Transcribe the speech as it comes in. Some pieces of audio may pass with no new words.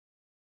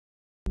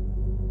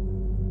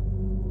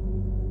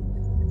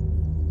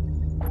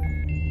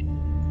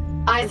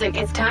Isaac,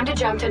 it's time to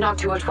jump to Knock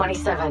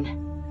 2027.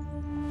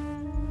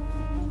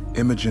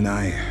 Imogen,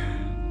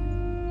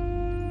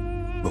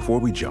 before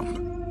we jump,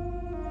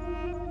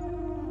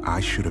 I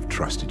should have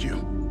trusted you.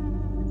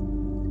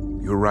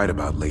 You're right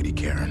about Lady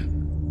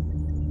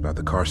Karen. About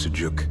the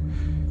Karsajuk.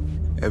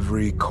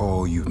 Every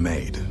call you've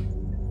made.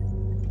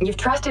 You've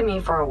trusted me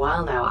for a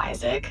while now,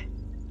 Isaac.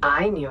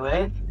 I knew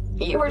it.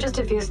 You were just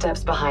a few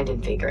steps behind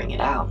in figuring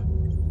it out.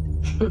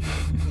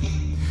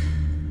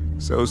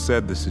 So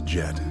said the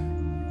Sajet.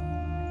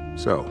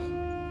 So,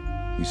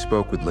 you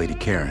spoke with Lady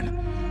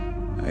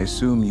Karen. I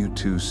assume you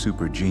two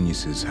super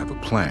geniuses have a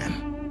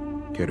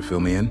plan. Care to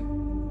fill me in?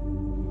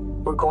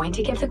 We're going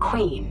to give the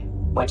Queen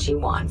what she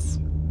wants.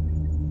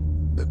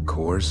 The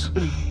cores?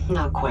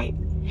 Not quite.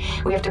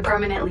 We have to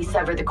permanently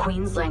sever the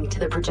Queen's link to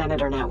the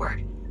progenitor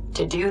network.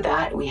 To do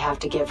that, we have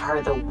to give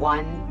her the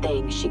one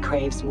thing she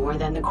craves more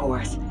than the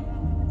cores.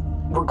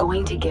 We're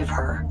going to give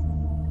her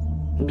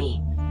me.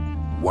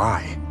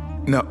 Why?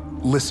 Now,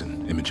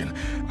 listen, Imogen.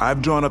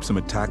 I've drawn up some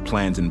attack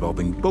plans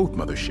involving both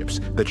motherships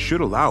that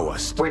should allow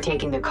us to... We're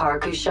taking the Khar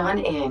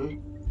Kushan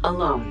in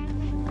alone.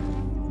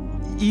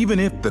 Even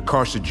if the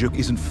Karsajuk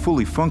isn't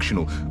fully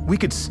functional, we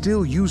could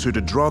still use her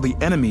to draw the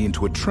enemy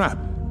into a trap.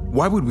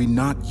 Why would we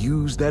not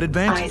use that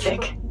advantage?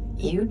 Isaac,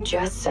 you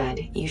just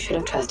said you should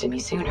have trusted me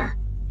sooner.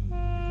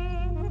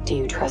 Do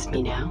you trust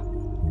me now?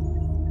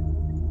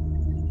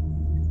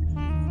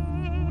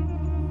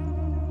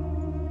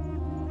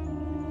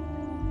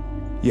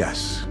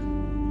 Yes.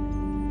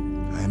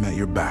 I am at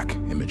your back,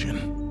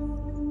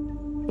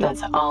 Imogen.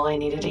 That's all I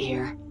needed to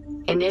hear.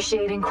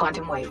 Initiating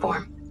quantum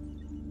waveform.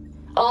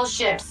 All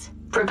ships,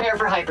 prepare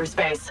for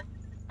hyperspace.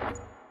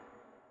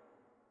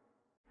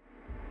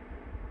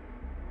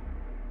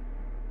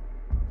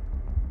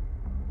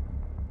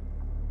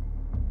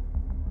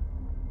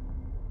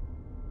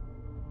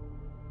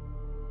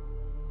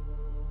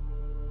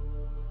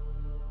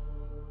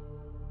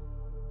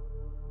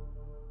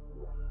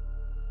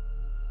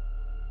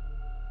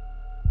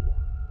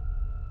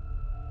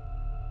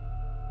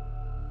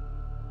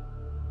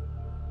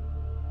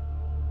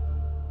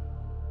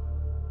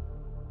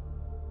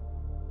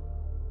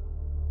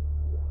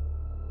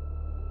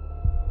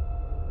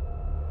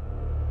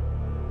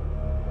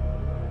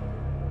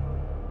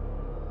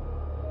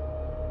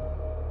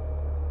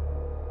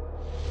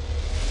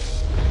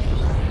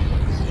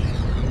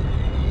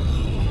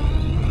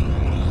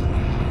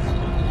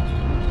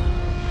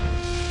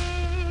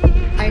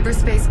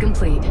 Hyperspace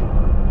complete.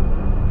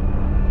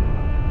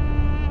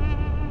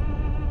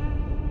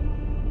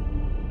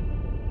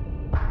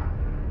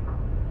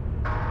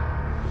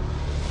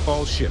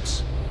 All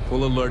ships,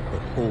 full alert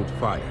but hold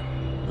fire.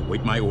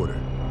 Await my order.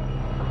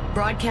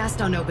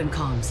 Broadcast on open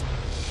comms.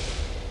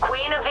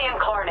 Queen of the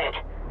Incarnate,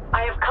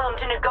 I have come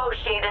to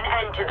negotiate an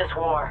end to this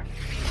war.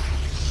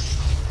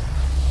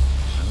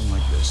 I don't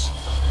like this.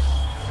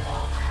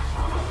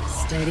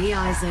 Steady,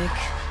 Isaac.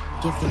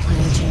 Give the plan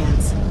a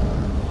chance.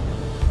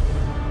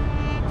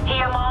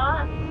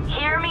 Hiama,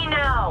 hear me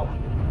now.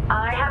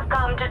 I have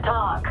come to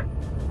talk.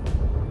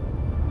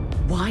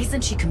 Why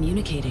isn't she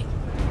communicating?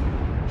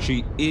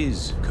 She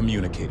is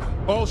communicating.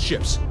 All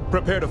ships,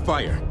 prepare to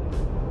fire.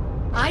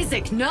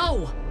 Isaac,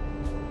 no!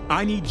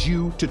 I need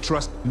you to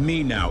trust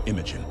me now,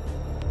 Imogen.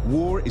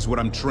 War is what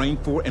I'm trained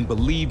for, and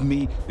believe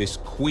me, this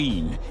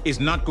queen is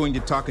not going to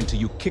talk until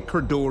you kick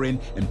her door in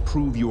and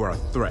prove you are a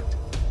threat.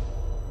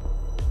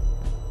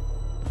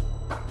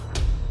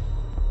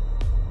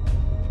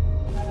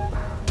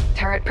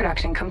 Turret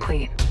production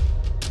complete.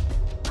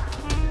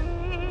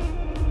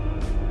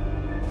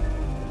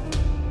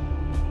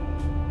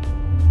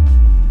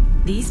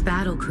 These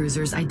battle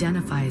cruisers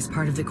identify as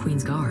part of the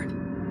Queen's Guard.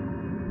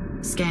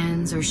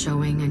 Scans are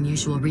showing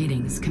unusual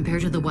readings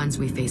compared to the ones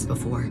we faced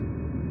before.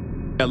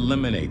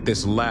 Eliminate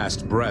this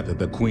last breath of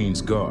the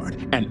Queen's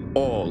Guard and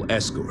all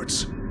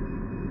escorts.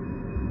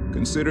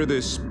 Consider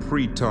this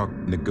pre-talk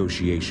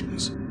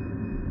negotiations.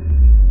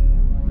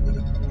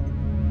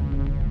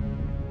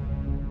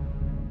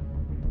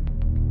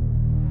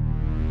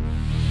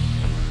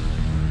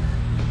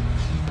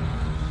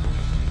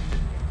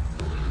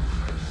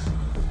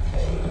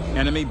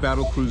 Enemy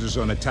battle cruisers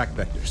on attack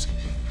vectors.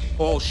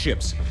 All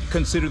ships,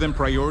 consider them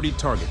priority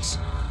targets.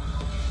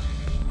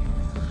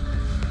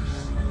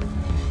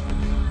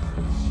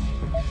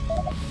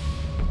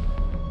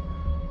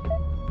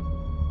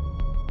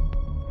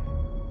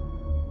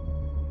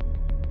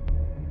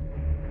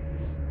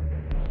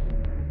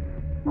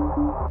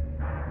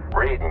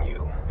 Reading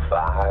you,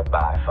 5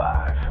 by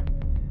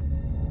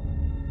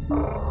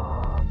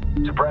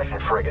 5. Suppression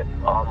frigate,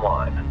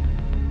 online.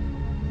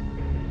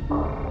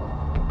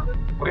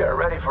 We are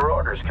ready for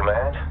orders,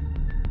 Command.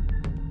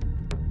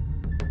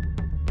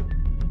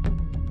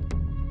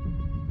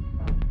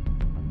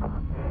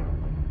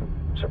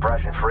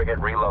 Suppression frigate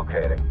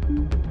relocating.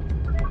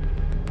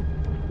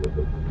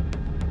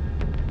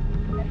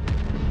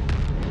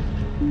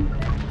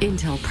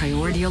 Intel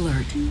priority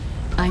alert.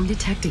 I'm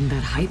detecting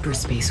that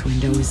hyperspace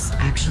window is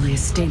actually a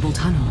stable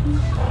tunnel.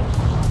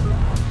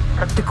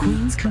 The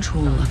Queen's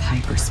control of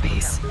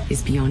hyperspace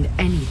is beyond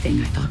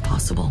anything I thought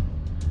possible.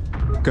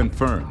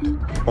 Confirmed.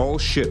 All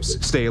ships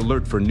stay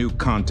alert for new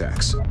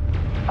contacts. Dragon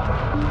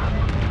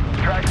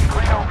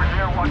Queen over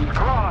there, watch the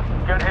cross.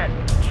 Good hit.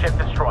 Ship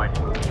destroyed.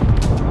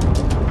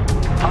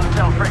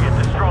 Hostile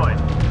frigate destroyed.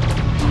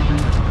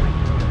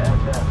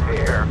 SF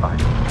here. Verified.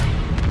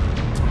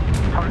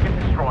 Target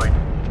destroyed.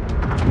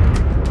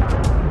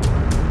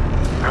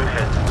 Good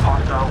hit.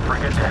 Hostile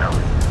frigate down.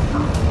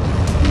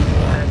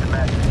 Send a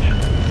message.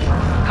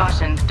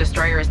 Caution,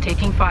 destroyer is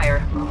taking fire.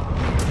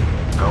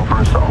 Go for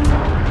assault.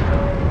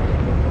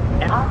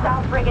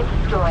 Hostile frigate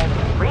destroyed.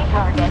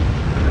 Retarget.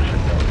 Position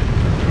noted.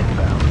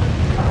 Inbound.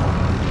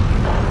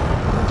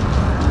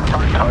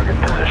 Target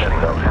position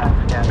noted.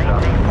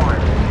 Maintain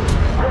point.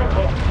 Good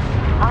hit.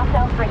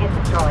 Hostile frigate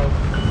destroyed.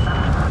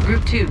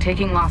 Group 2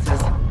 taking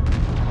losses.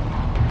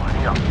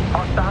 Lining up.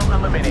 Hostile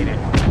eliminated.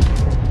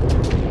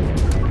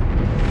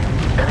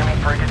 Enemy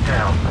frigate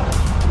down.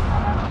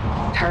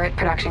 Turret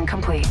production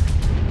complete.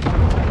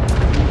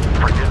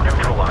 Frigate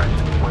neutralized.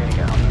 Waiting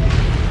out.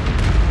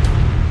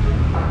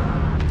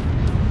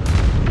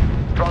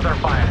 Draw their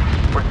fire.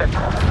 We're set.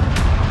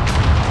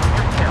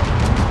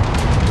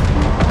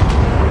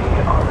 We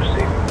are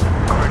receiving.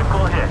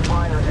 Critical hit.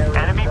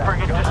 Enemy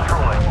frigate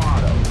destroyed.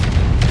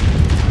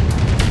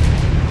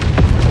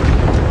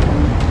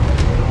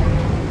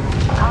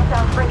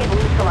 Hostile frigate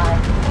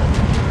neutralized.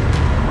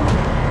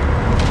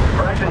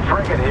 Russian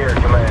frigate here,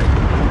 command.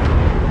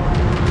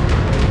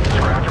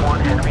 Scratch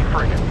one enemy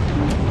frigate.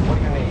 What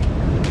do you need?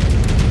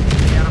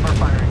 Out of our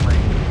firing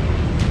range.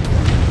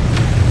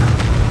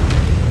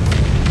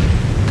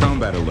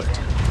 Combat alert.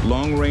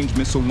 Long-range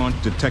missile launch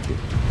detected.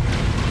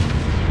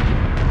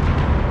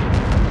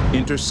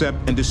 Intercept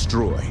and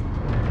destroy.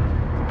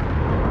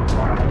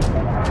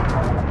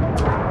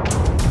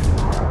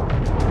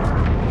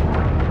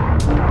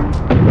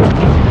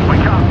 We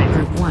copy.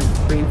 Group 1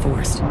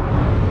 reinforced.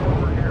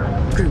 Over here.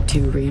 Group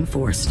 2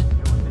 reinforced.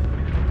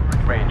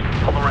 Range.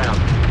 Pull around.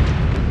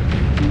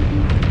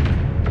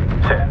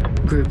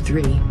 Send. Group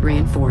 3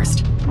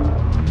 reinforced.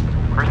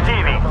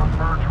 Receiving.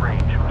 Merge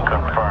range.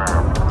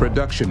 Confirm.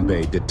 Production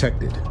bay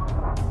detected.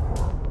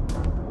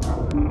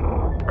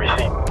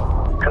 Receive.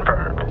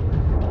 Confirmed.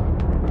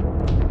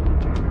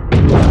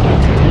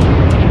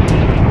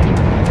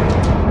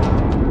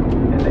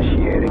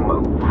 Initiating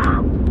move.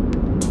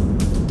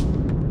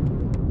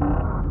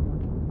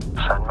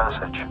 Send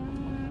message.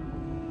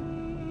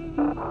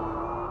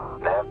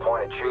 Nav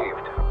point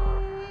achieved.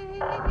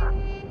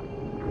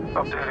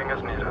 Updating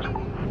as needed.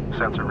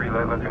 Sensor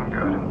relay looking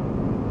good.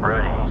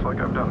 Ready. Looks like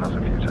I've done this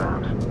a few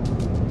times.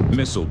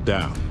 Missile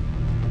down.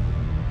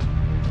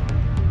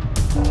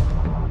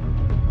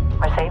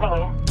 Receiving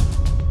you.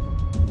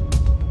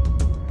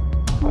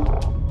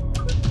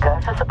 Go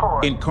for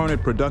support.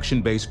 Incarnate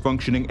production base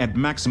functioning at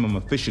maximum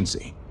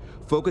efficiency.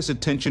 Focus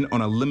attention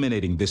on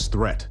eliminating this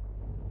threat.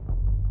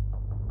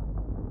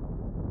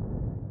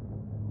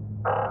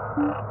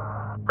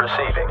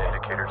 Receiving.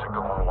 Indicators are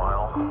going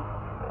wild.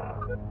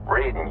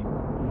 Reading.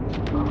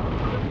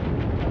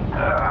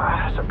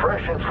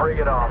 Suppression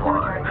frigate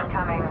online.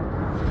 Coming.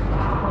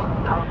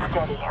 Hold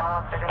steady.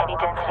 Any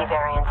density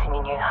variance in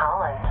your new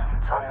hull, and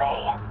it's on me.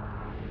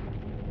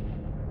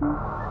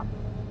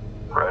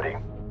 Ready.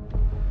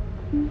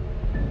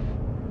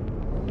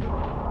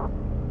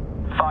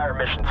 Fire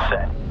mission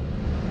set.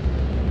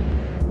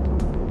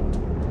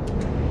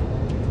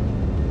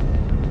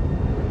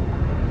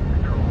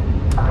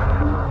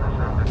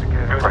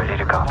 Ready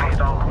to copy.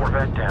 Hostile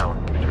Corvette down.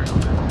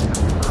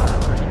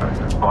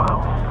 Wow.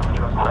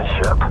 Nice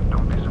ship.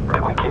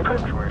 Did we keep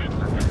it?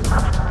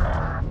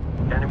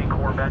 Enemy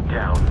Corvette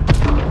down.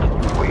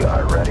 We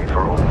are ready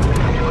for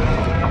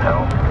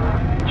help.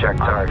 Check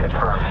target.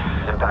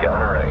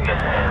 Gunnery.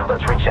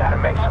 Let's reach out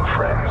and make some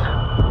friends.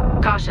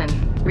 Caution,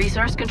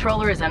 resource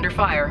controller is under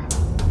fire.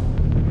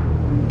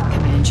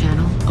 Command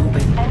channel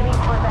open. Enemy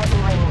Corvette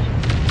in range.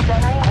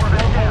 Gunnery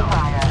maintain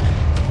fire.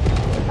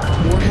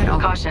 Warhead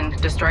off. Caution,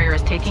 destroyer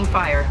is taking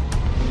fire.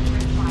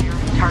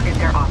 Target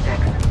their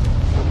optics.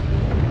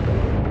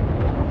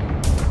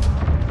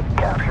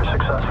 Capture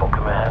successful,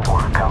 command.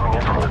 We're coming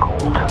in from the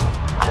cold.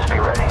 Just be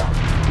ready.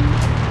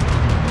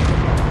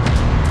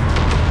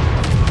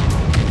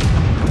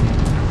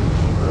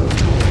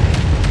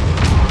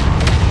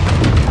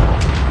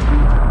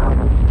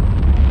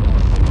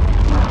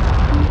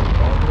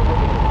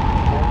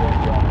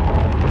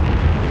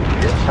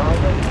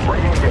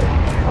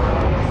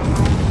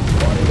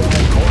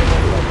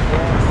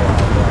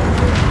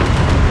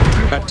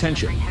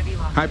 Attention.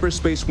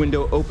 Hyperspace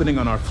window opening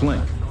on our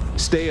flank.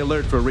 Stay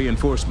alert for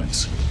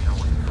reinforcements.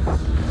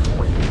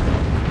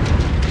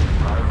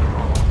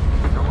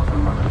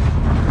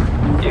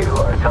 You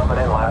are coming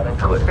in loud and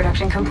clear.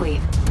 Production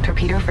complete.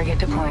 Torpedo frigate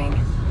deploying.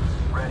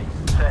 Ready,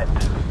 set,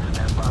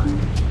 stand by.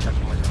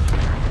 Checking with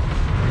engineering.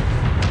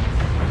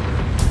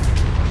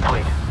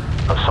 Fleet,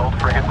 assault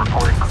frigate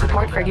reporting.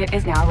 Support frigate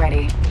is now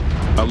ready.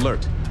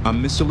 Alert. A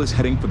missile is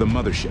heading for the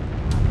mothership.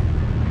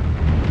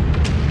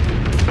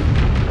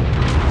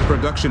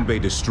 Production bay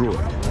destroyed.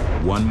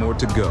 One more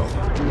to go.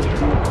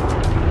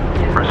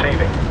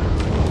 Receiving.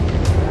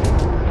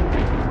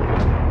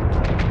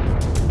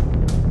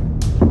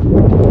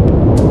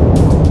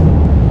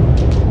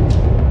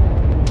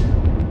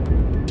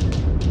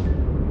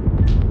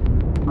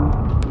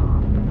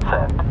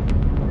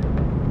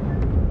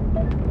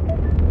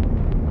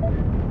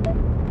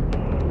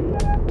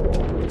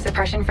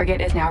 Suppression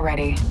frigate is now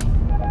ready.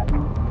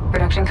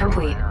 Production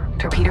complete.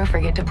 Torpedo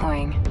frigate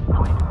deploying.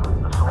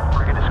 Assault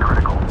frigate is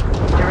critical.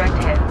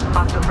 Direct hit.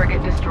 Hostile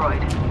frigate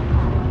destroyed.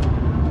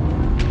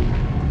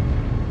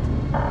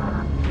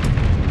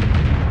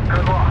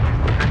 Good luck.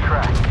 Good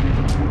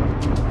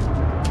track.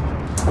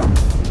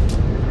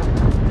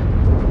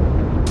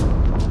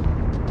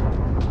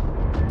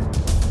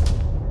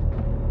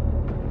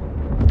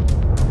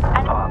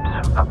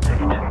 Ops,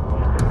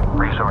 update.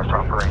 Resource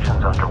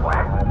operations underway.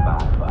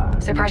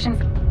 Suppression.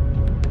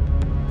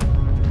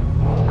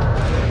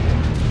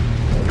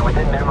 You're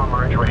within minimum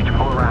merge range.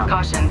 Pull around.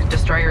 Caution.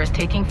 Destroyer is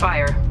taking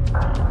fire.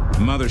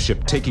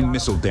 Mothership taking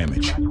missile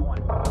damage.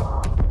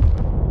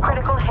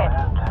 Critical hit.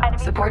 Enemy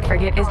Support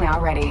frigate is now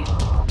ready.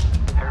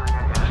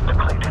 Area is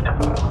depleted.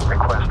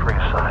 Request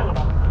reassign.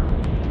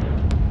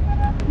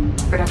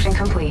 Production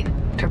complete.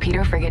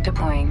 Torpedo frigate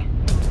deploying.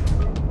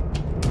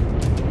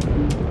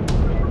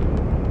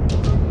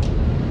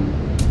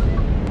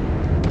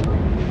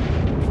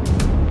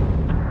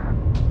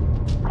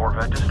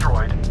 Corvette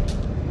destroyed.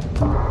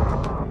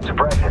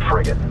 Suppression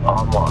frigate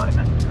online.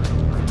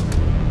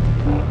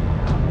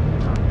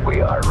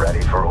 We are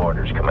ready for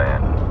orders,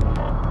 Command.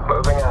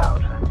 Moving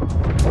out.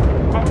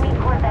 enemy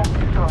Corvette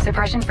destroyed.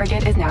 Suppression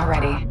frigate is now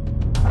ready.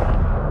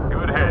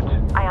 Good hit.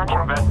 Ion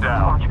Corvette target.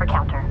 down. Launch for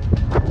counter.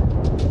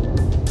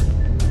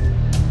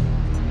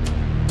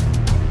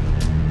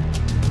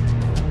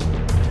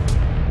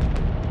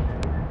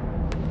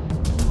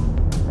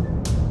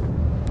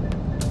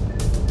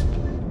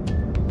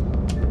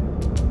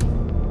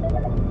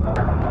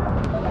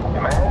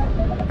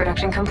 Command?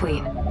 Production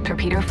complete.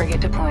 Torpedo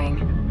frigate deploying.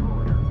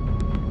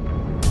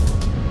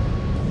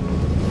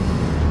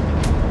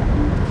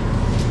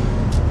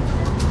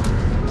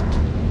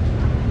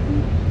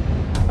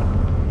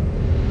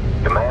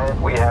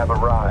 Command, we have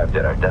arrived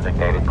at our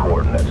designated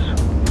coordinates.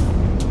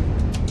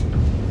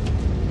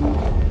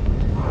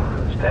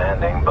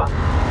 Standing by.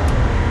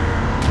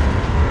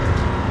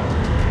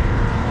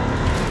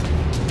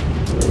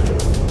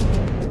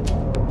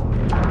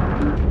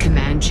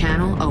 Command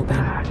channel open.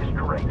 That is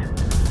great.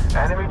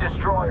 Enemy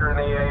destroyer in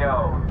the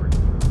AO.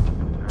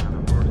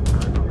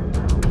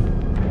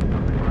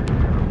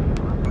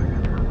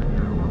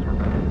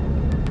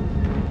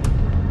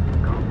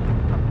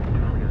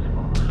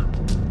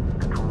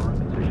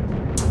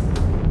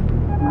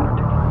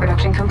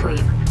 Production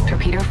complete.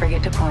 Torpedo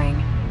frigate deploying.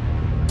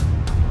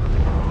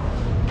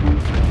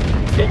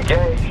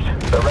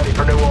 Engaged. They're ready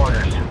for new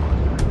orders.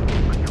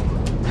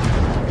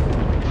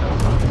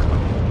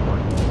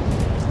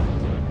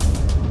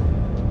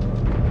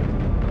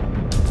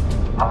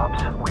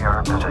 Ops, we are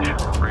in position.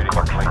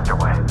 Reading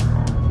underway.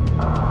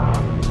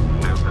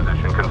 New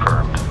position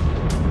confirmed.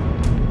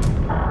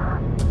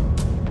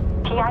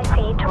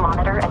 TIC to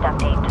monitor and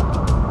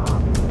update.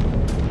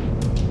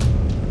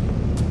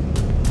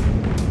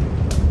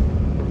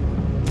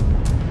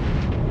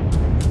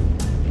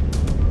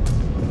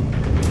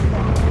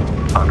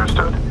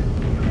 Understood.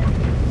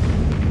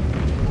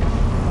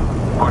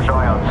 Push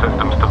ion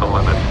systems to the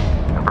limit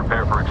and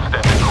prepare for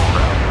extended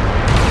cooldown.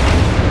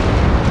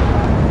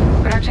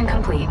 Production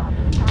complete.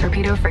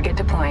 Torpedo frigate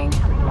deploying.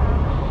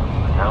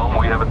 Helm,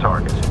 we have a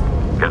target.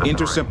 Get us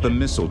Intercept the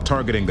missile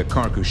targeting the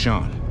Khar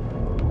Kushan.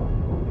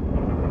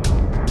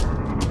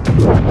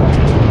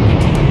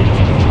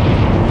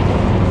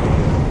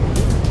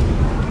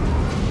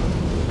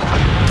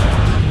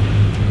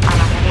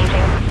 Ion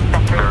engaging.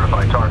 Vector.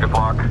 Verify target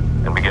block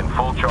and begin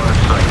full charge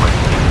cycling.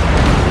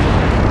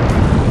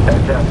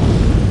 Heads up.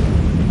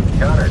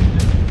 Gunners,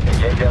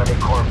 engage enemy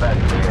Corvette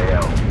in the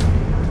AO.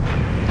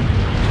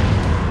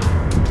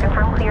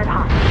 Confirm cleared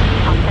hot.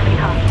 Proximity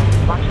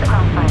caution. Launch the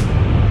crossfire.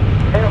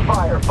 In a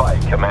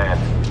firefight, Command.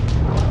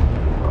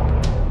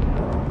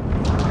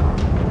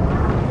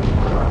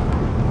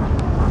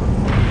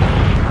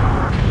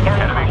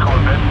 Enemy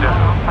Corvette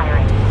down.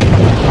 Firing.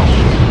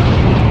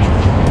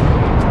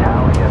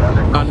 Tally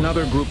another.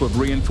 Another group of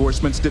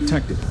reinforcements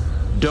detected.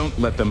 Don't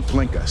let them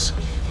flank us.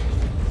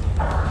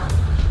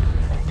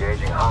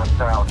 Engaging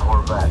hostile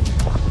Corvette.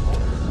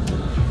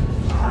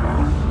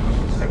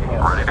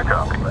 Ready to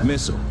copy.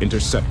 Missile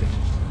intercepted.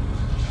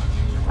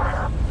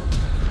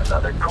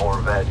 Another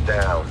Corvette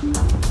down.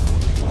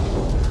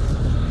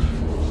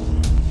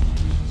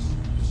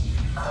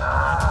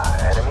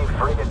 Enemy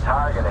frigate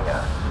targeting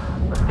us.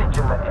 Let's teach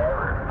them the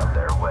error of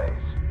their ways.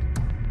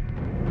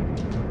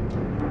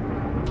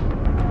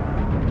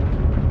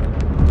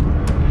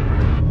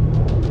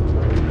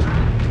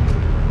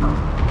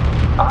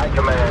 Aye,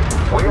 Command.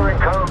 We are in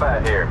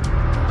combat here.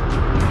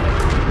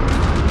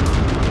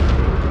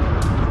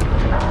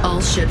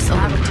 All ships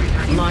alert.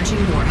 Launching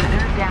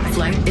warhead.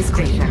 Flight is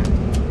clear.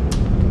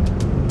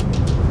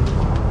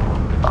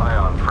 Aye,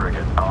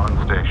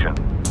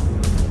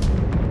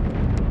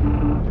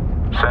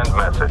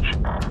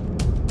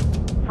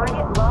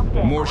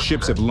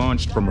 ships have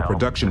launched from a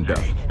production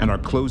bay and are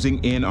closing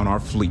in on our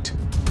fleet.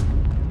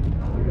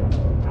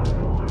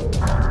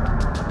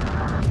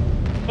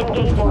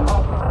 Engaging.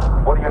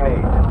 What do you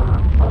need?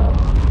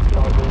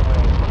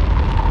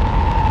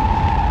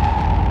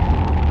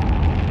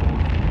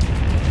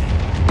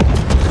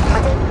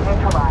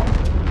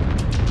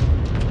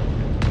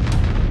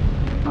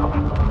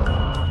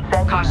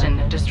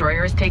 Caution,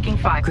 destroyer is taking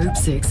fire. Group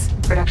 6.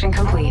 Production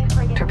complete.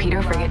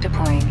 Torpedo frigate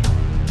deploying.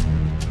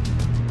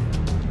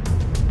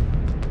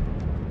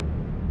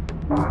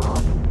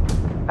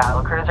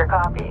 Battlecruiser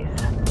copies.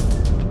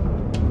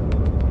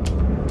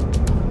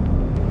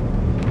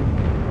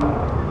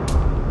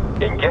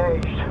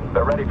 Engaged.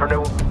 They're ready for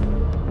new...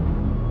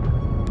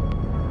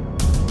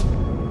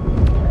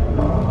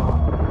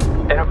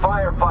 In a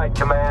firefight,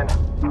 Command.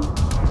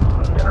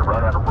 Gonna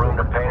run out of room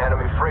to paint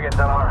enemy frigates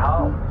on our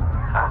hull.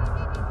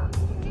 Ha.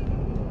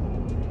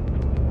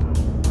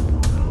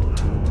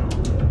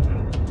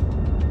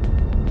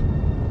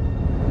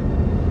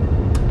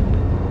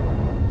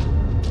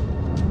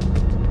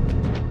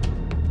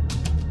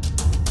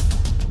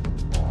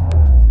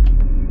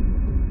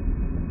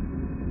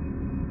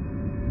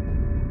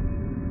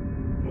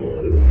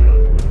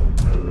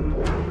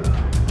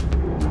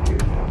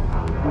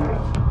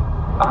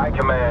 Aye,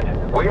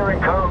 Command. We are in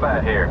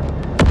combat here.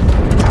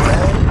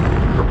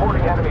 Command,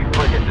 reporting enemy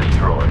frigate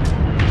destroyed.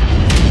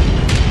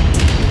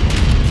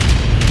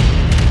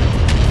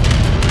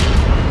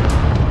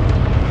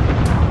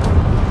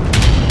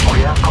 We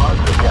have cards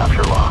to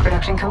capture lock.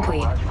 Production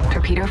complete.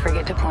 Torpedo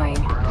frigate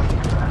deploying.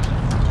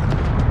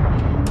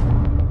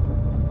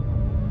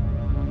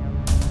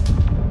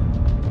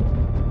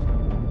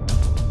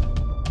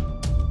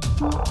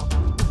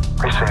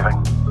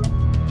 Receiving.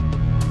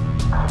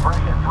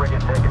 Suppression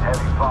frigate taking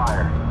heavy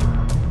fire.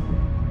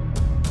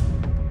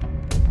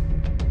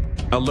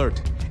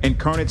 Alert!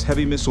 Incarnate's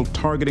heavy missile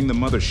targeting the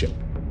mothership.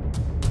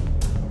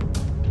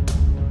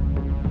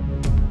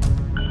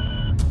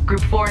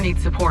 Group 4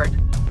 needs support.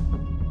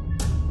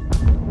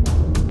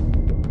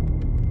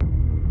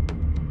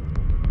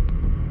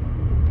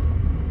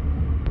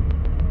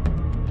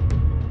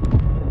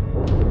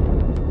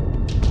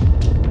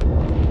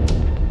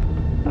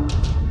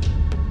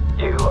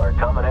 You are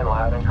coming in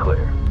loud and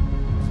clear.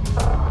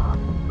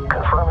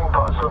 Confirming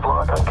positive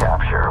lock on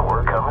capture.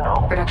 We're coming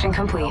home. Production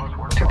complete.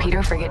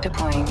 Torpedo frigate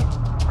deploying.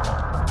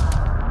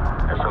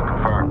 Missile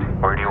confirmed.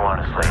 Where do you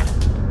want us, Lead?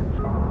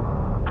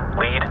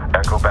 Lead,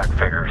 echo back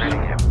figures.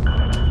 Reading him.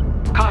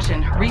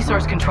 Caution,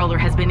 resource controller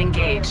has been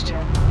engaged.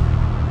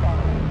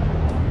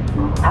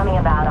 Coming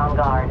about on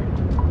guard.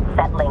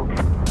 Set link.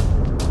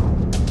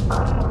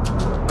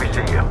 We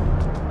see you.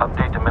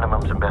 Update to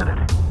minimums embedded.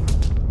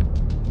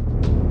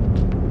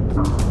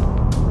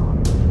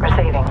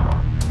 Receiving.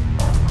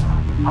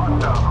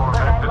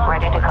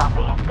 Ready to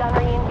copy.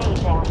 Gunnery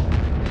engaging.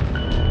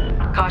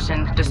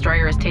 Caution,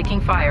 destroyer is taking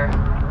fire.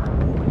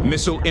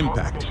 Missile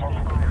impact.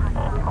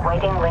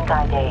 Awaiting link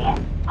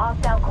ID.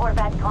 Hostile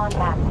Corvette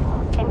contact.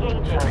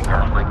 Engaging.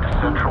 Link to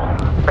central.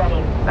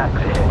 Ready. That's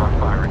it.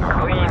 Firing.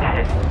 Clean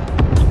hit.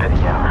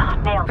 Spitting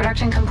out. Nailed it.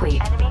 Production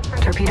complete. Enemy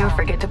frigate Torpedo down.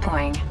 frigate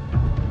deploying.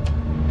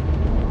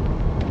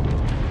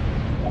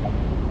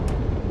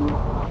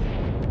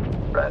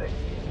 Ready.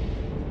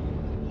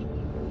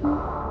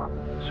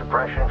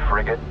 Suppression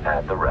frigate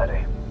at the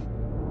ready.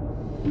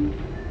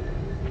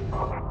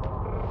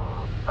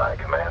 Aye,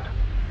 Command.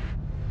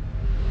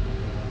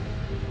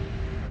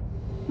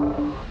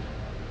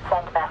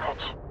 Send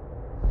message.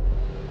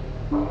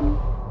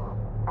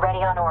 Ready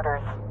on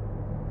orders.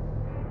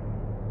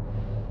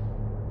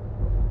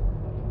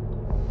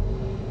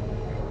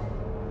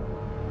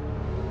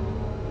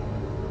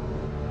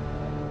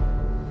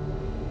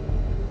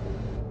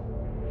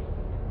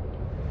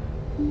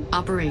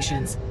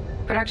 Operations.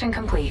 Production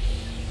complete.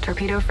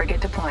 Torpedo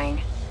frigate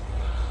deploying.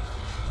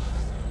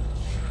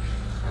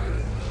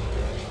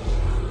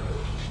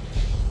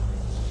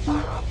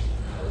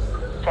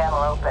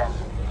 Channel open.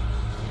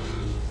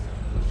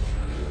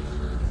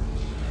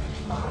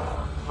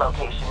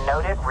 Location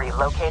noted.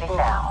 Relocating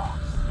now.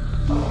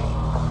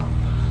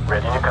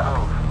 Ready to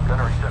go.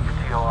 Gunnery set for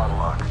TO auto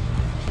lock.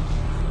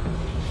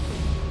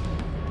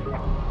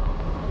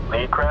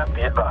 Lead craft,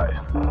 be advised.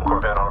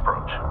 Corvette on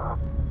approach.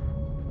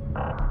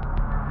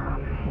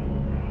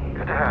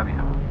 Good to have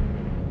you.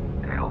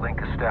 Data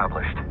link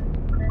established.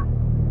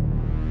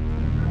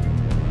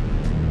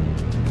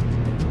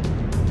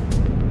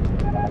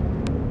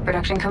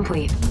 Production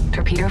complete.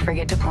 Torpedo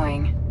frigate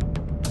deploying.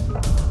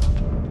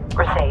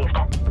 Received.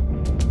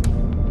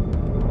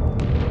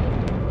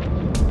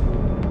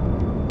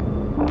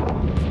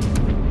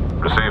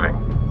 Receiving.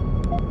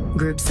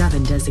 Group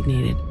 7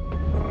 designated.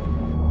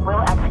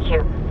 We'll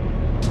execute.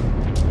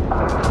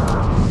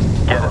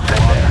 Get us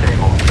in there.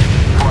 Table.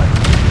 Flight.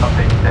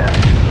 Update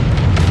status.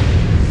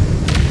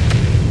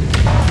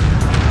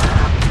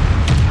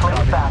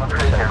 Fleet battle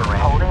cruiser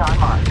holding on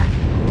mark.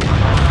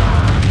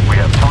 We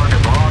have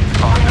target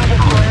locked on Enemy this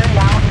destroyer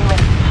now in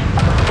range.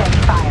 Steady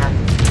fire.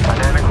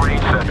 Dynamic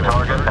read set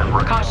target and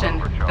Caution,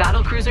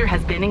 battlecruiser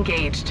has been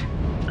engaged.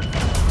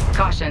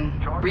 Caution.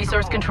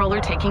 Resource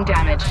controller taking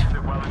damage.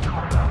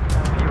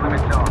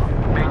 Limits off.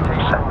 Maintain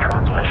set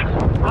transmission.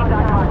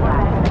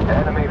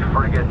 Enemy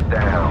frigate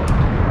down.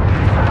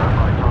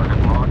 Verify target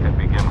lock and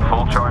begin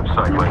full charge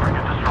cycling.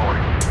 Frigate destroyed.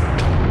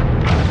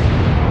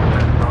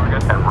 Set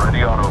target and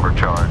ready on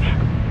overcharge.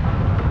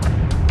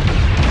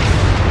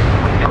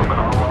 Open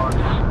all locks.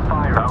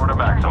 Power to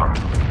maximum.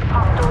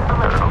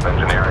 Of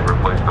engineering,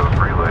 replace those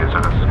relays,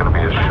 or this is going to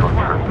be a short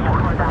trip.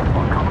 Coming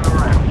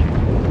around.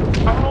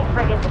 Enemy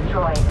frigate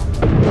destroyed.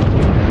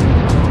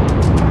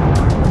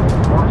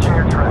 Watching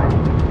your track.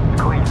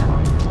 Clean.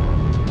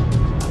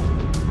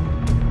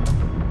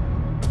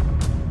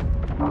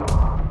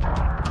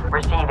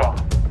 Receiving.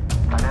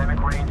 Dynamic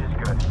range is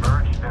good.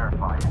 Merge,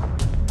 verify.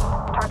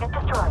 Target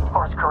destroyed.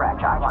 Course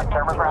correct. I want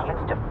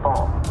thermographics to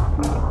full.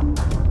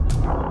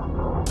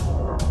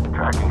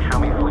 Tracking, show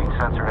me fleet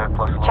sensor net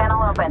plus.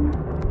 Channel open.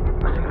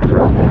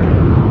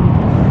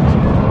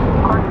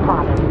 Course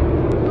plotted.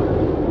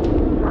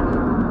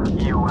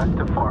 EOS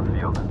to far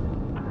field.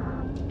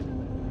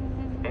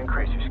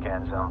 Increase your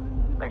scan zone.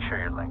 Make sure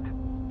you're linked.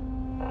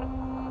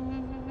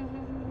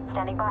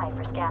 Standing by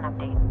for scan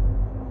update.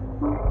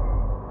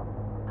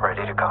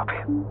 Ready to copy.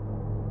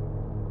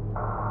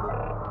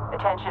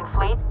 Attention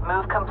fleet,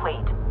 move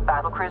complete.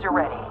 Battlecruiser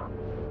ready.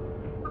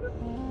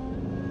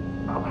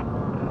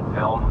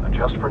 Helm,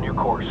 adjust for new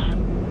course.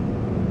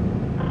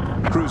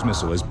 Cruise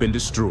missile has been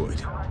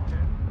destroyed.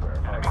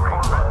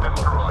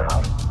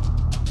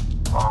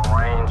 Long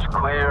range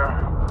clear.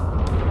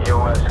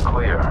 EOS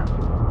clear.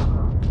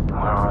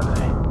 Where are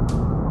they?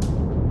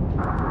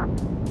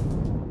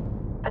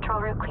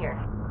 Patrol route clear.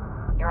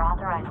 You're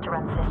authorized to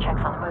run sys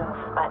checks on the move,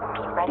 but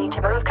be ready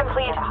to move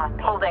complete.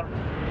 Holding.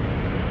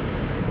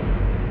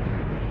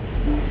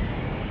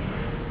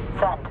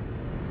 Send.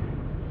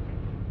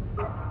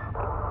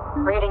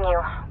 Reading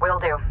you. Will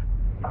do.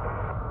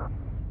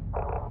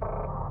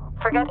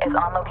 Frigate is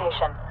on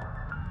location.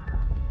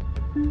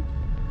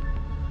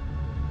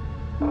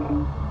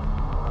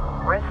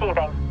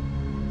 Receiving.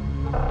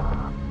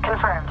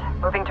 Confirmed.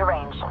 Moving to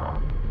range.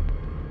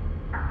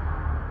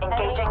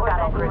 Engaging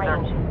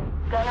battlecruiser.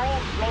 Gunnery,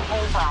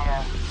 maintain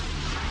fire.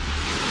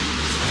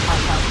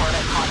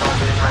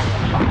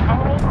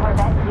 Enemy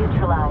corvette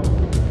neutralized.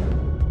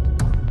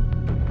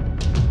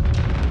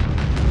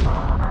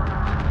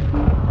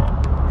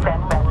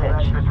 Send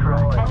message.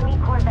 Enemy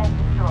corvette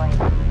destroyed.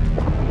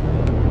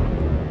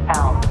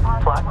 Helm,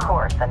 plot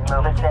course and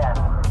move us in.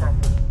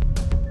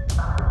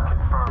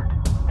 Confirmed.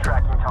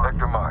 Tracking target.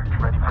 Vector marked.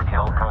 Ready for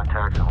kill.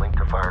 Contacts and link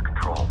to fire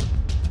control.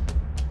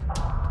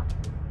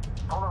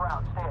 Pull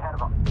around. Stay ahead of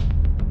them.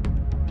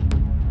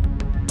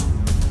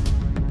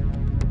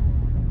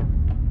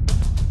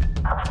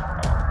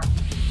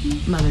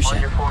 On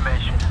Mothership. your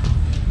formation.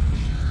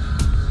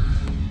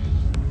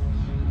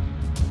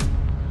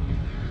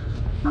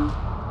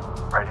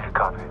 Ready to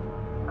copy.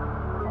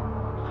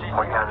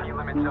 CCTV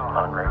limits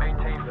on.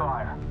 Maintain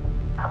fire.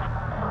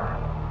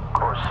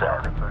 Course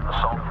set.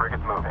 Assault frigate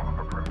moving.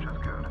 Approach is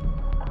good.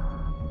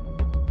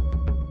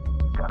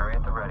 Gunnery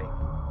at the ready.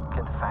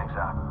 Get the fangs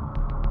out.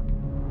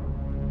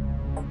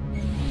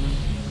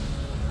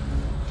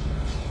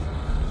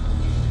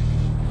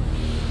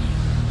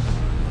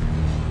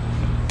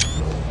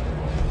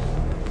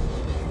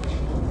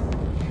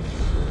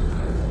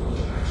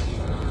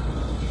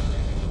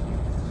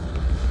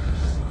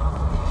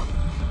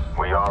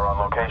 We are on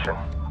location.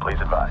 Please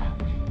advise.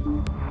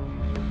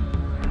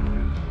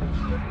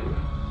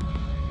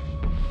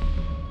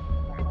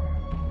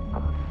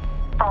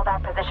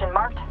 Fallback position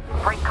marked.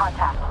 Break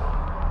contact.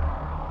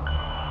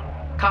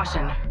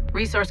 Caution.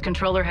 Resource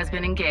controller has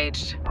been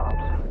engaged.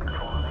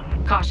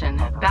 Caution.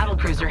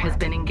 Battlecruiser has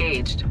been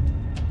engaged.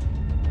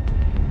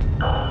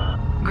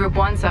 Group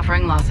 1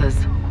 suffering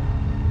losses.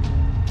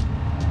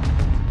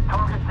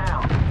 Target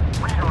down.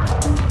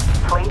 Redirect.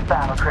 Fleet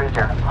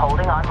battlecruiser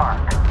holding on mark.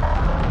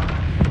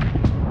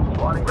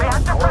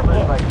 Reactor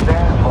like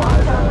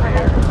sandflies out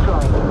here.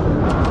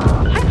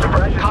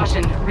 Suppression.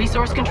 Caution.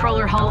 Resource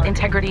controller hull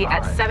integrity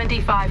at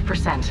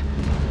 75%.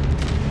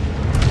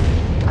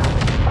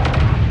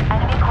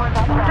 Enemy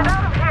corvette down. Get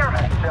out of here!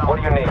 What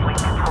do you need?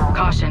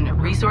 Caution.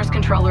 Resource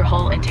controller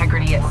hull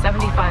integrity at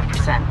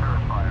 75%.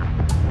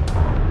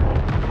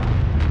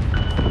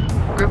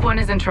 Group 1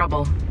 is in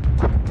trouble.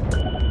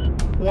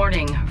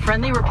 Warning.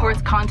 Friendly reports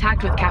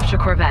contact with capture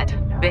corvette.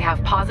 They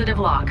have positive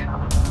lock.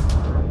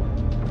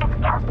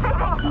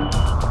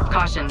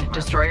 Caution.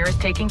 Destroyer is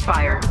taking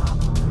fire.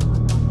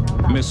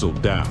 Missile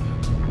down.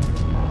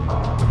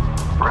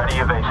 Ready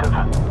evasive.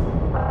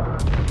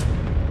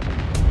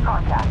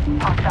 Contact.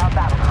 Hostile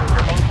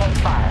battlecruiser. Maintain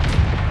fire.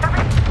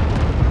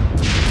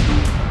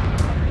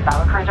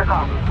 Battlecruiser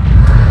copy.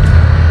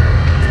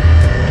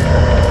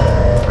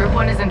 Group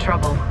 1 is in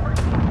trouble.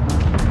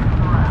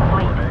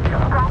 Fleet.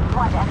 Scratch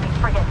 1 enemy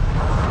frigate.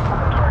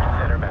 Target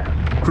center mass.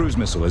 Cruise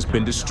missile has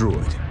been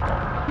destroyed.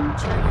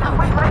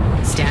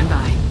 Stand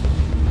by.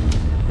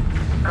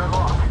 Good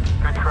lock.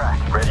 Good track.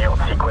 Ready on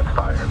sequence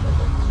fire.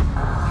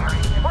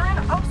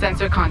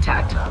 Sensor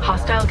contact.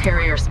 Hostile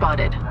carrier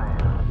spotted.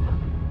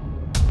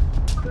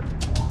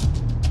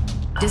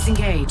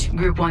 Disengage.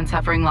 Group 1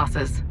 suffering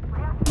losses.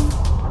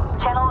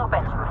 Channel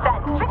open.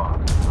 Send.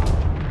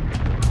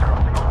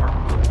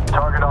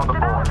 Target on the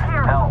board.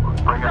 Help,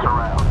 bring us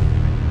around.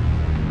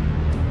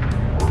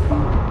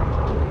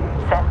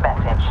 Send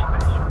message.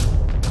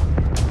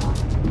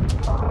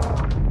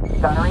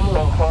 Gunnery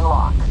maintain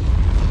lock.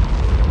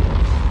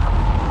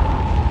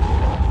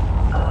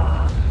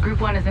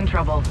 Group 1 is in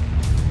trouble.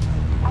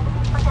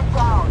 Frigate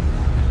down.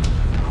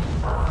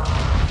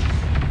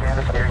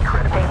 Damage nearing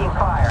critical. Taking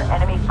fire.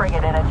 Enemy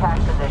frigate in attack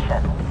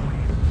position.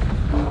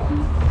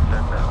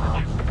 Send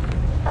message.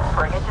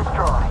 Frigate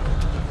destroyed.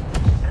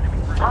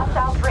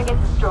 Hostile frigate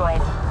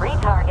destroyed.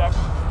 Retarget.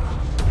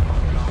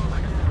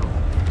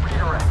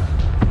 Redirect.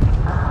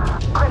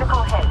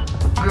 Critical hit.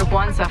 Group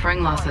 1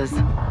 suffering losses.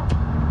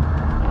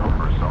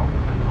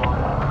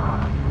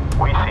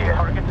 We see it.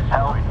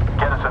 Help,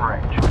 get us in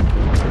range.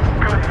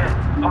 Good hit.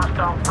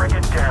 Hostile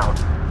frigate down.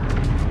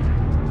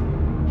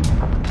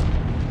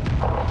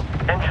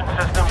 Engine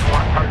systems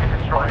 1 target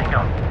destroying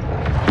up.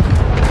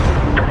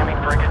 Enemy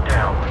frigate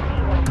down.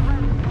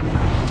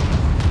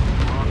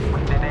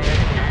 Within A,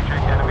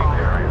 engaging enemy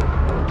area.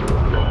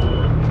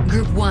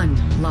 Group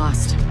 1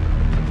 lost.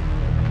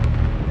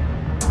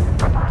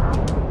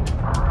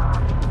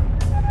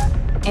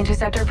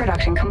 Interceptor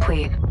production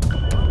complete.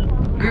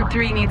 Group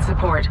 3 needs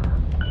support.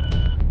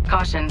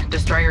 Caution,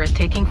 destroyer is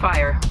taking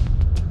fire.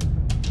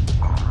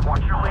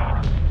 Watch your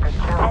lead. Good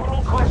kill.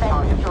 Enemy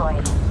corvette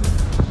destroyed.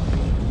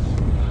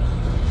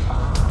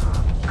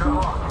 Good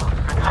luck.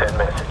 Send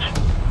message.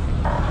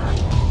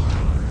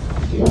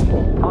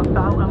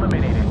 Hostile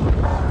eliminated.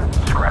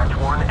 Scratch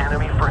 1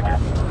 enemy frigate.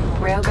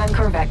 Railgun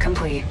corvette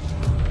complete.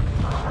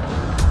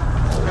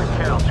 Good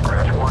kill.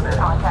 Scratch 1 enemy.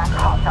 Contact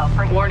hostile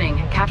frigate. Warning,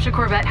 capture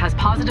corvette has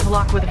positive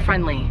lock with a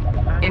friendly.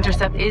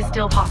 Intercept is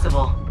still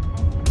possible.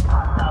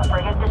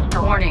 Frigate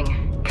destroyed.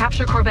 Warning,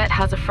 capture corvette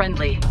has a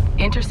friendly.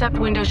 Intercept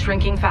window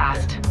shrinking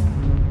fast.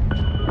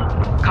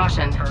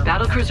 Caution,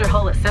 battlecruiser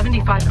hull at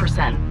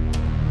 75%.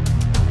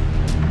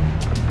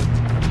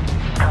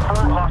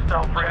 Confirm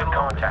hostile frigate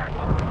contact.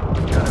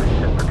 Gunnery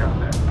set for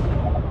combat.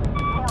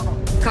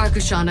 Khar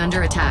Kushan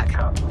under attack.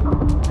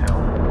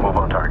 Move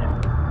on target.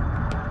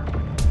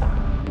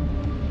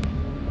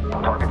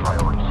 Target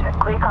priority set.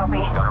 Clear copy.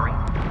 Gunnery.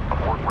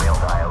 Abort rail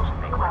dials.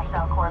 Make ready.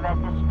 Hostile corvette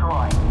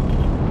destroyed.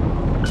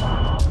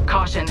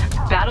 Caution,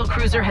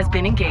 battlecruiser has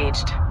been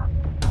engaged.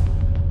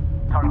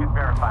 Target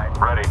verified.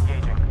 Ready.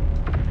 Engaging.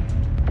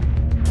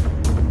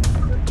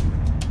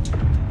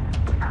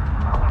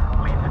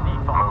 Lead to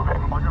default.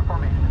 Moving. On your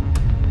formation.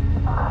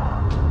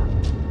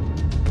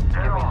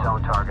 Enemy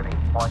zone targeting.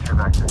 Launch your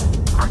vectors.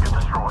 Frigate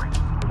destroyed.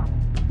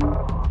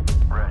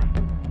 Ready.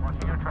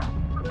 Launching your trap.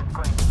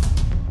 Clean.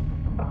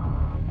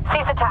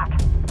 Cease attack.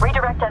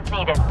 Redirect as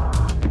needed.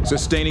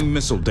 Sustaining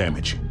missile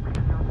damage.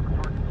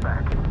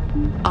 Back.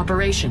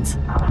 Operations.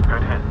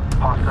 Good hit.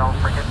 Hostile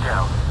frigate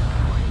down.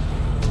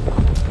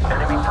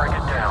 Enemy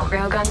frigate down.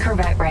 Railgun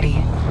corvette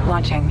ready.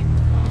 Launching.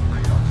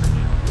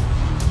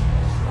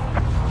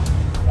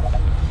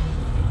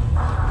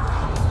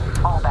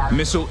 All batteries.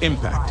 Missile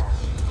impact.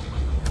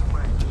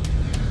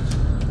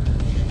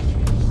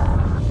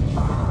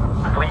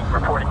 Fleet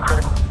reporting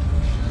critical.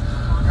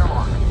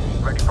 Airlock.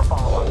 Ready for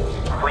follow-up.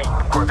 Fleet,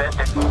 Corvette.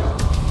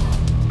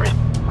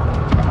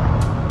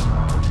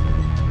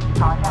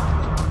 Contact.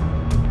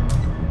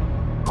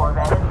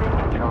 Corvette has been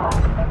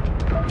neutralized.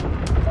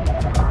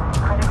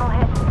 Critical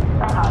hit.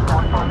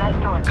 Hostile corvette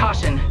destroyed.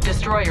 Caution,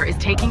 destroyer is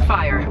taking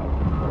fire.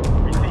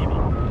 Receiving.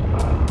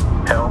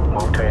 Helm,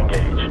 move to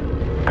engage.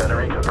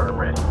 Gunnery confirm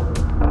ready.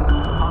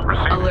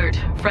 Receiving. Alert,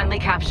 friendly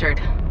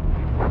captured.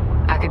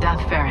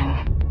 Akadath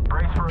Farron.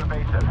 Brace for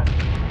evasive.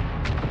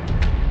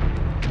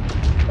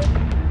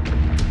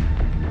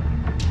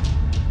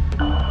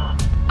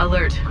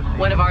 Alert,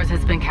 one of ours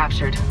has been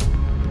captured.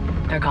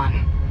 They're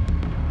gone.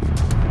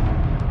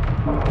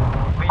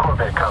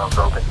 Corvette comms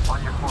open.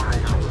 On your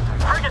formation.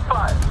 Frigate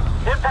 5.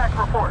 Impact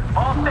report.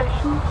 All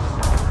stations.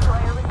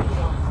 Destroyer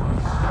receiving.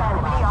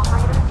 Sanity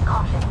operator,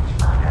 caution.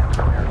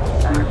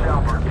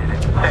 Salver is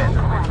it.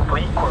 10.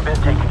 Fleet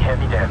Corvette taking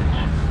heavy damage.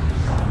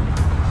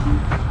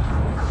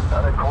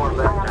 Another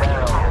Corvette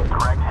down.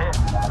 Correct hit.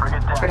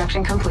 Frigate down.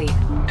 Production complete.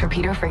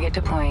 Torpedo frigate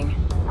deploying.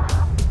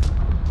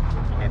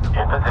 In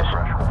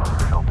position.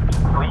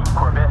 Fleet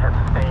Corvette has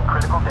sustained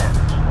critical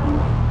damage.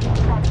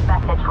 Send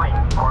message. Fleet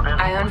Corvette.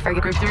 Ion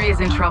frigate. Group 3 is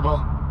in trouble.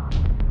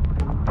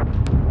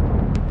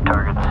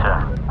 Target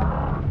set.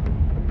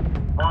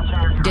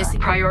 Launching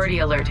your Priority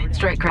alert.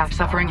 Strike craft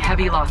suffering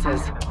heavy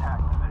losses. attack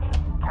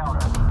position.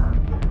 Counter.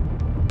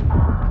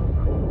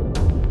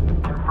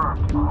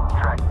 Confirmed.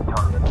 Tracking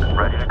target.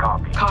 Ready to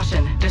copy.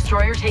 Caution,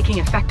 destroyer taking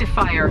effective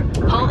fire.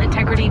 Hull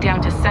integrity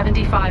down to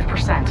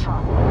 75%.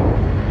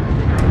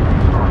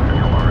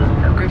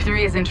 Group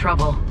 3 is in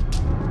trouble.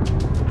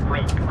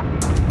 Fleet.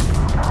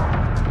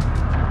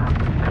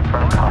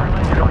 Confirmed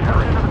target.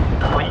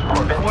 Fleet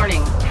Corvette.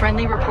 Warning,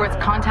 friendly reports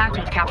contact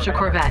with capture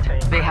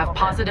corvette. They have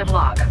positive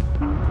lock.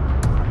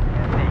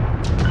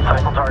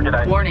 Cycle target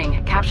ID.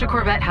 Warning, capture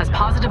corvette has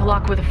positive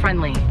lock with a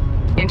friendly.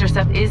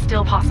 Intercept is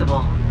still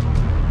possible.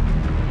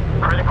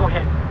 Critical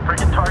hit.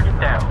 Frigate target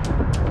down.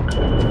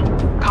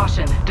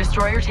 Caution,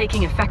 destroyer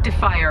taking effective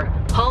fire.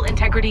 Hull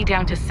integrity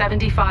down to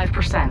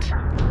 75%.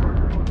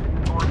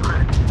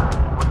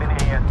 Within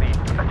ASC.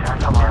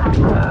 Attack alert.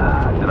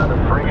 Another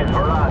frigate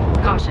for us.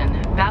 Caution,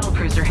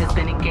 battlecruiser has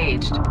been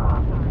engaged.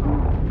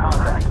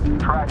 Contact.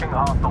 Tracking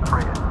hostile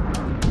frigate.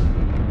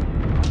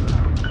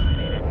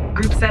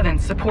 Group 7,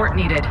 support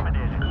needed.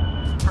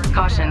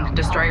 Caution,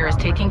 destroyer is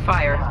taking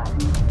fire.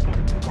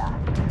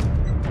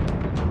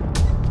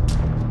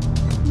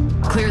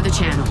 Clear the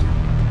channel.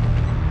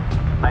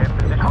 I have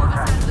position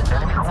attack.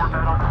 Enemy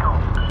Corvette on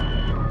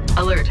scope.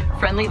 Alert,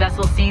 friendly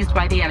vessel seized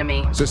by the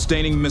enemy.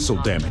 Sustaining missile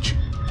damage. Shit,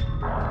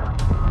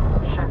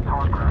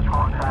 torque crash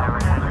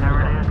contact.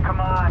 There it is. Come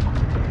on.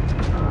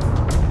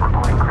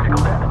 Reporting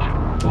critical damage.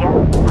 Yes,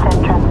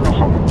 send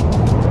transmission.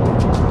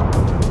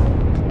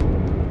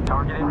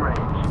 Target in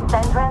range.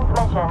 Send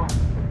transmission.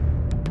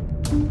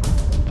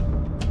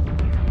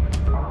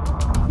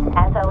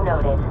 As O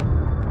noted.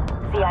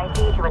 CIC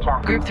to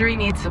adjust. Group 3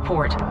 needs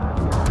support.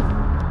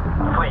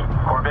 Fleet.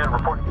 Corvette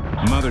reporting.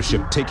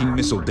 Mothership taking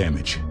missile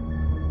damage.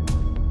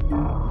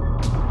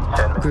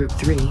 Send me. Group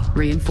 3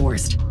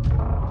 reinforced.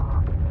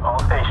 All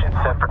stations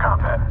set for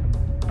combat.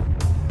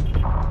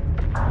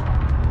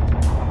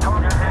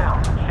 Target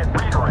down. Ship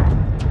redirect.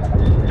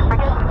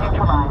 Frigate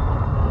neutralized.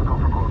 Go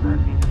for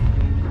Corvette.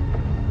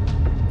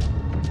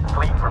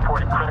 Fleet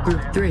reporting critical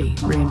Group 3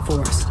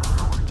 reinforced.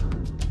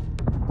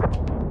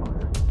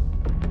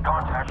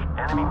 contact.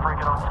 Enemy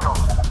frigate on scope.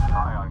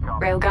 Eye on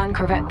copy. Railgun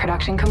Corvette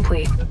production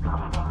complete.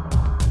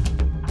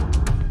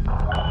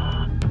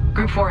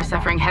 Group 4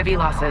 suffering heavy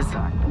losses.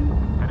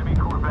 Enemy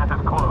Corvette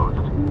is closed.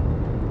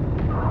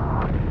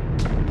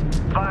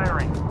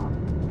 Firing.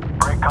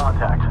 Break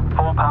contact.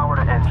 Full power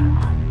to engines.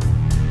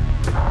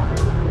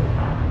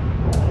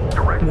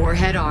 Direct.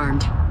 Warhead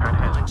armed. Good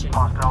hit.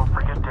 Hostile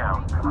frigate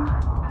down.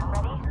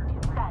 Ready?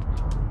 Set.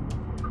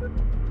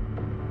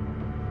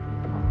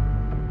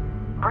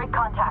 Break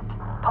contact.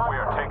 Pause. We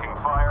are taking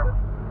fire.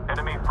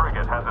 Enemy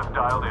frigate has us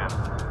dialed in.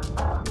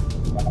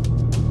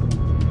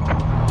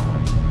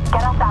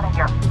 Get us out of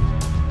here.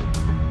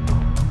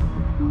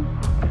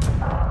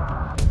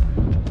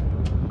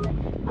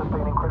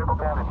 Sustaining critical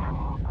damage.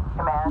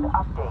 Command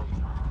update.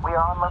 We are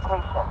on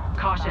location.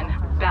 Caution,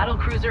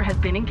 battlecruiser has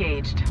been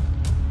engaged.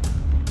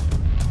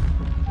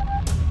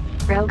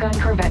 Railgun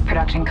Corvette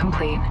production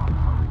complete.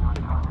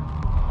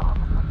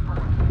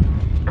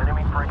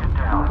 Enemy frigate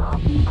down.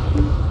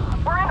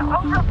 We're in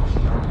over.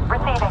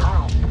 Receiving.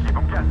 Keep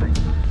them guessing.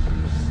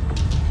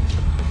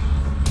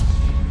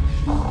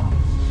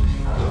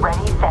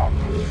 Ready, set.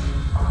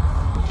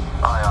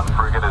 Ion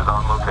frigate is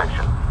on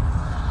location.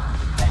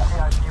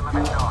 CIP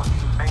limit on.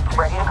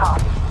 Ready to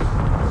copy.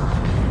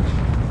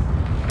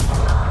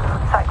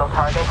 Cycle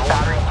target,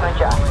 batteries to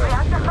adjust.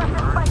 Reactor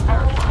pressure spike.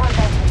 Enemy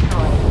Corvette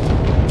destroyed.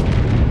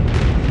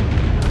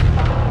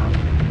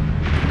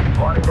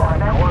 What is that?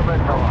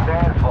 Orbital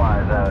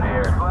sandflies out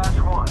here. Class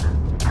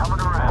 1.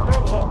 Coming around.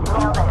 Good hit.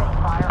 Nailed it.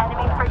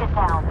 Enemy frigate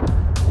down.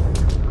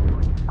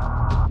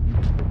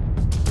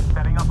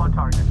 Setting up on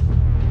target.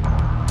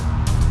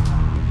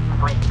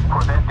 Fleet.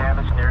 Corvette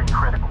damage nearing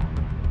critical.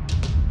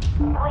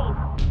 Fleet.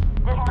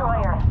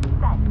 Destroyer.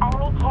 Set.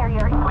 Enemy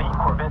carrier. Fleet.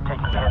 Corvette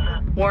taking hit.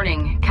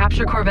 Warning,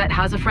 capture corvette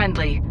has a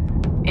friendly.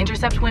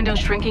 Intercept window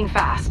shrinking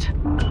fast.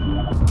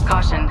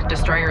 Caution,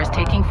 destroyer is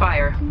taking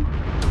fire.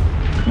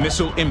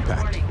 Missile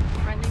impact. Warning,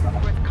 friendly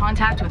reports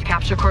contact with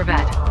capture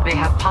corvette. They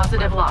have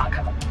positive lock.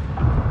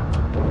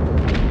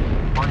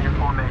 On your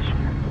formation.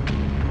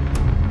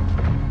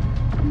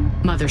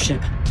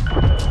 Mothership.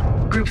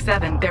 Group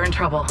 7, they're in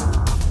trouble.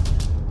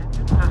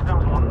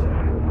 Systems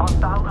 1.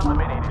 Hostile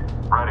eliminated.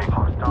 Ready.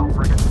 Hostile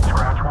frigate.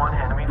 Scratch 1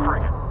 enemy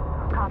frigate.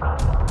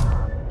 Copy.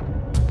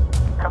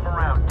 Come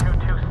around.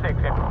 226.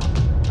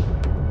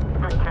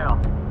 Good kill.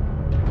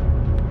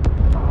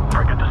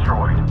 Frigate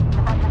destroyed.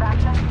 Defensive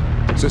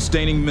action.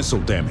 Sustaining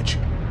missile damage.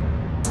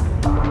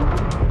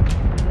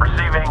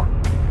 Receiving.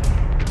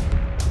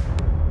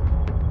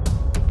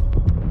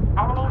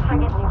 Enemy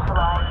frigate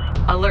neutralized.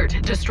 Alert,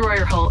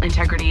 destroyer hull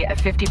integrity at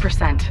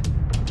 50%.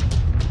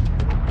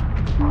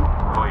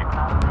 Fleet.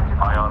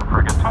 Ion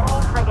frigate.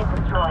 Enemy frigate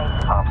destroyed.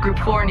 Group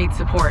 4 needs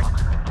support.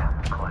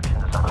 Collection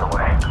is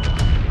underway.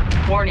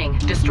 Warning,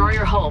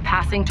 destroyer hull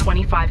passing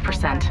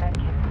 25%.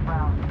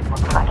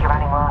 Looks like you're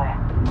running low.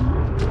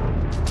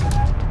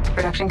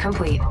 Production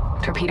complete.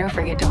 Torpedo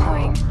frigate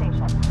deploying.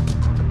 Station.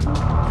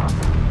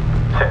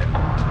 Sit.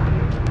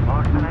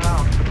 Boxing it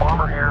out.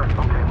 Bomber here.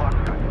 Okay,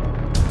 locked in.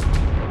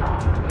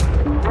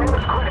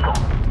 Damage critical.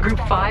 Group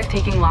 5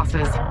 taking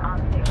losses. On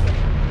station.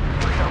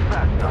 Bring up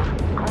fast stuff.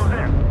 Close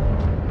in.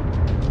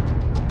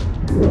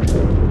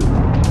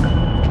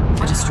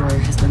 The destroyer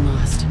has been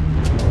lost.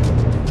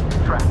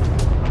 Track.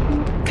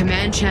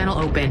 Command channel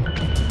open.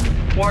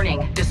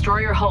 Warning,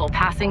 destroyer hull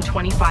passing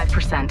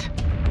 25%.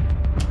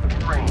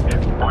 Range.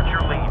 Watch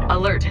your lead.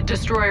 Alert,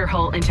 destroyer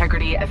hull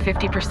integrity at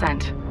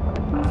 50%.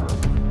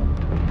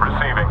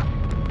 Receiving.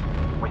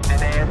 Within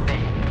ASC.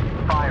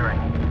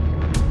 Firing.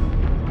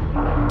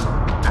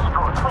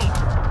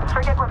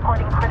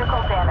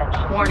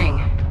 Warning.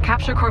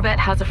 Capture corvette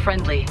has a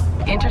friendly.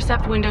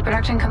 Intercept window.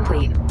 Production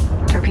complete.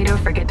 Torpedo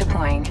frigate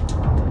deploying.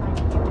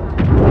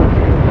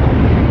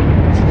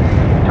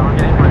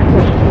 Target in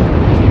range.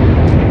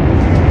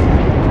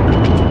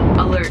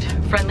 Alert.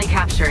 Friendly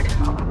captured.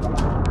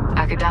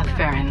 Akadath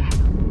Farron.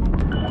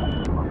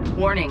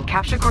 Warning.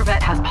 Capture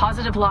corvette has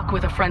positive lock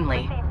with a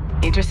friendly.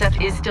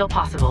 Intercept is still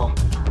possible.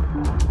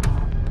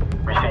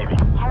 Receiving.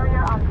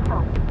 Carrier on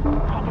scope.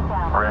 Take it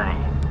down. Ready.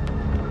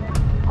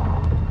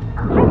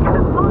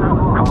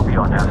 Copy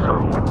on SO.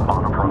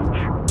 On approach.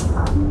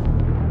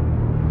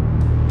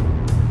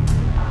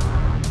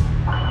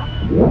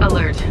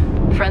 Alert.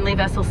 Friendly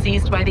vessel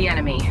seized by the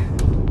enemy.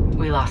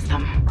 We lost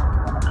them.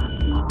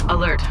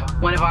 Alert.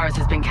 One of ours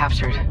has been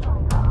captured.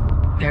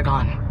 They're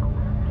gone.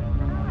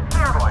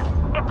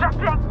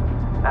 Ejecting.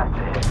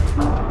 That's it.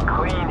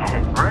 Clean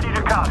hit. Ready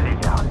to copy.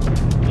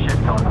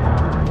 Shift on.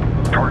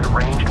 Target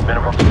range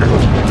minimum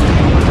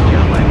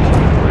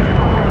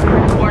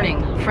 7. Warning.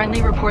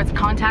 Friendly reports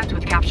contact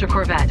with capture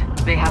corvette.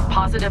 They have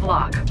positive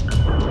lock.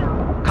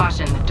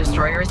 Caution.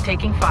 Destroyer is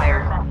taking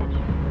fire.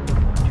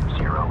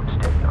 2-0 and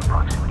stay in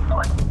proximity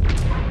flight.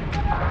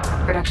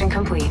 Production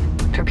complete.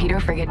 Torpedo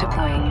frigate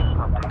deploying.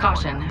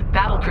 Caution.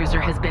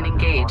 Battlecruiser has been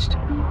engaged.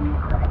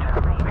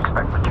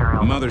 Expect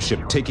material.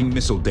 Mothership taking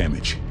missile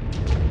damage.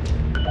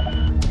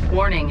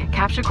 Warning.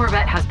 Capture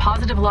corvette has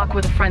positive lock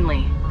with a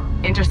friendly.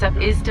 Intercept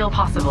is still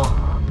possible.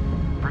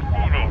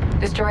 Receiving.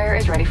 Destroyer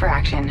is ready for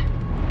action.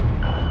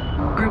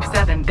 Group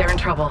 7, they're in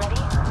trouble.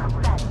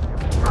 Scratch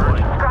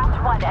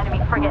 1 enemy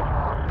frigate.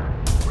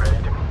 Ready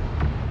to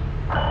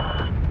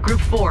Group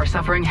 4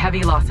 suffering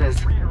heavy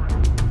losses.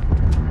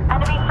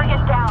 Enemy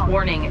frigate down.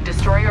 Warning.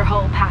 Destroyer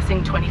hull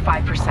passing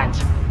 25%.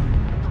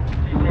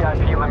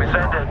 CCIP limit.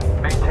 Send it.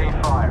 Maintain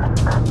fire.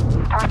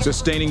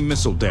 Sustaining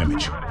missile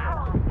damage.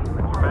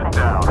 Men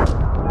down.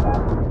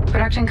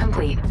 Production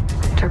complete.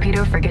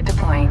 Torpedo frigate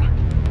deploying.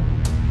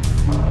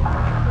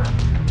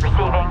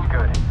 Receiving.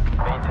 Good.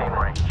 Maintain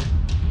range.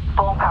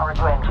 Full power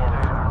to engines.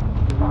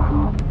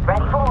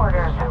 Ready for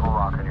orders. Stable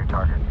rock on your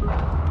target.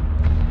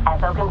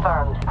 SO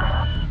confirmed.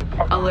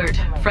 Alert.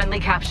 Friendly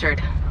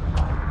captured.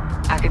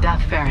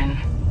 Akadath Farron.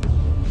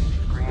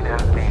 Green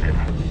as needed.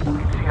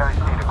 CIC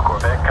to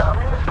Corvette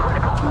copy.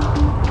 Critical.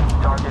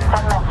 Target.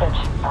 Send message.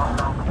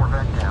 Hostile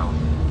Corvette down.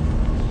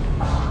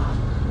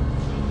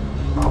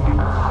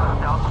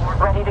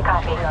 Ready to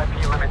copy.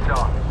 CIP limits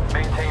on.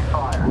 Maintain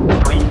fire.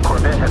 Fleet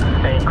Corvette has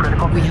sustained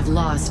critical. We have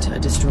lost a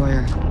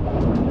destroyer.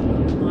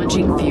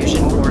 Launching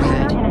fusion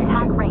warhead. In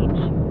attack range.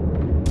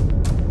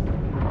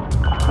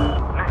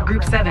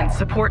 Group 7,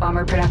 support.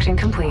 Bomber production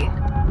complete.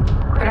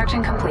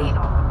 Production complete.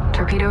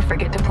 Torpedo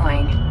frigate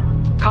deploying.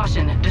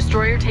 Caution.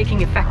 Destroyer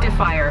taking effective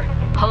fire.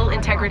 Hull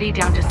integrity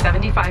down to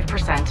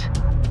 75%.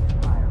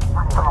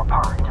 From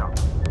apart.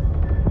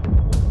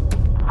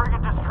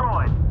 Frigate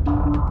destroyed.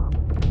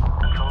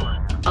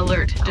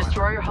 Alert.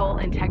 Destroyer hull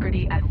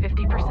integrity at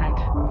 50%.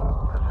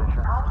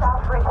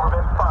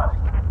 Corvette spotted.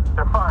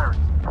 They're firing.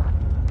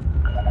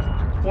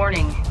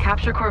 Warning.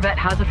 Capture corvette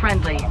has a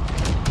friendly.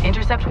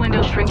 Intercept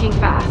window shrinking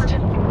fast.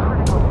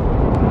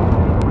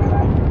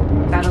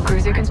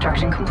 Battlecruiser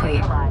construction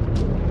complete.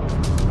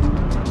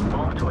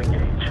 Move to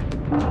engage.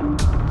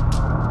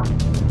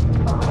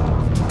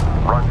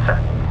 Run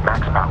set.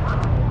 Max power.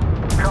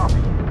 Copy.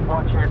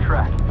 Watching your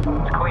track.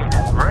 It's clean.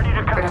 Ready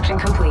to cut. Production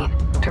complete.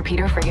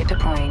 Torpedo frigate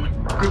deploying.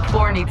 Group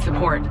 4 needs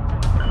support.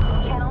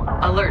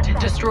 Alert.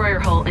 Destroyer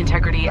hull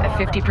integrity at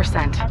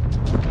 50%.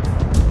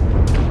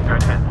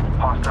 Good hit.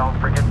 Hostile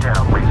frigate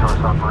down. Resource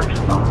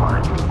operations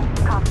online.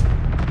 Copy.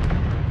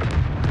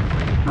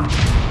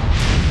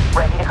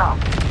 Ready to call.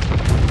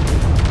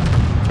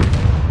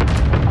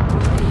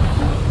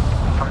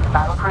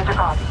 Battlecruiser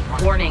copy.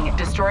 Warning.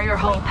 Destroyer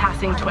hull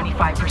passing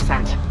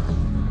 25%.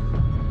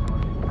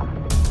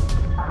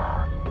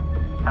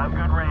 Have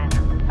good range.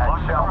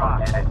 Hostile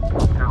did it.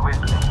 They're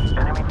listening.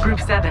 Enemy Group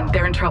 7,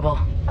 they're in trouble.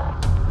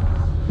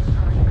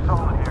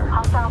 solid here.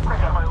 Hostile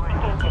frigate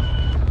engaging.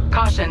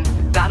 Caution.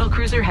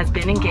 Battlecruiser has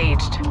been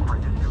engaged.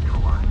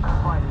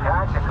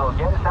 Tactical,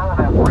 get us out of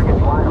that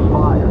frigate's line of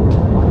fire.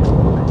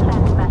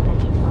 Send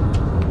message.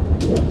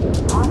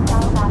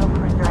 Hostile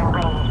battlecruiser in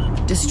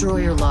range.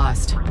 Destroyer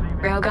lost.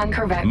 Railgun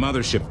corvette.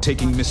 Mothership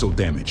taking missile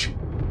damage.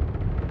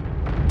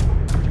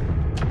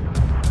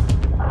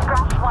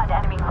 Scratch 1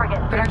 enemy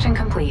frigate. Production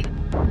complete.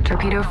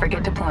 Torpedo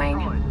frigate deploying.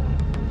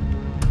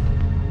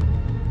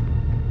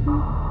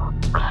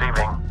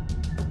 Receiving.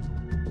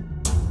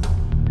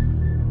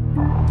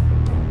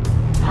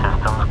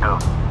 Systems go.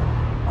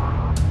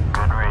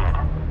 Good read.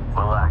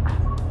 Relax.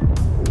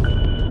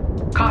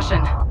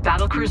 Caution.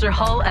 Battlecruiser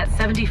hull at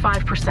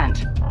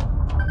 75%.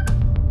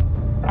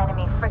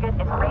 Enemy frigate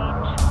in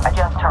range.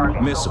 Adjust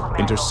target. Missile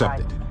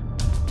intercepted.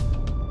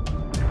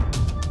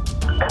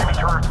 Enemy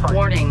turret sighted.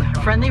 Warning.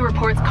 Friendly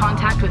reports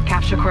contact with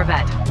capture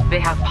corvette. They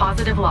have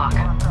positive lock.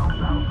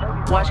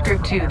 Watch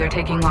Group 2, they're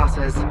taking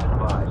losses.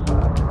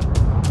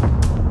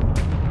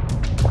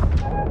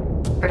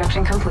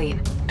 Production complete.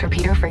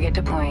 Torpedo frigate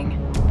deploying.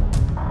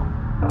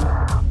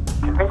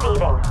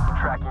 Receiving.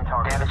 Tracking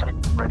target.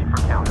 Ready for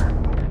counter.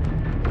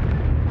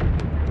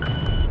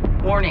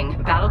 Warning,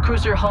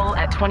 battlecruiser hull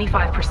at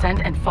 25%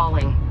 and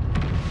falling.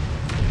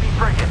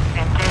 Frigate,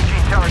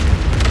 engaging target.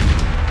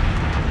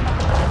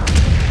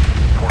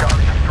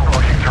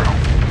 Pushing through.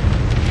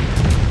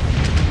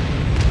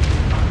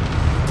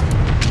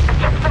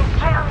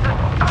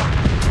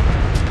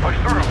 Push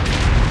through.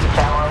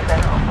 Channel open.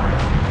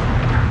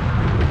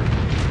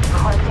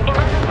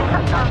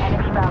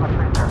 Enemy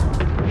battlecruiser.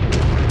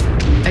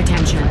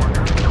 Attention.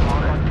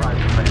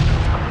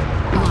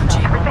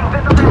 Launching. Everything's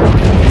in the room.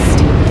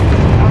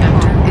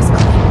 Vector is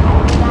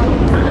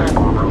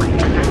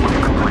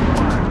clear.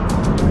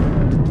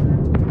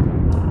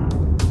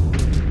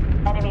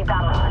 Enemy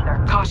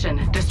battlecruiser.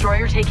 Caution,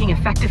 destroyer taking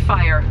effective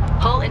fire.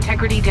 Hull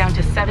integrity down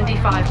to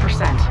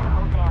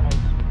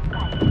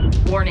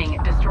 75%.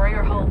 Warning,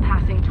 destroyer hull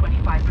passing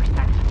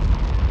 25%.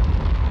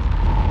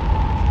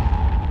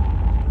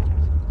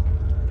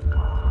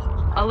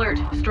 Alert,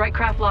 strike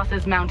craft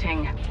losses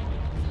mounting.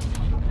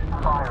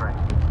 Firing.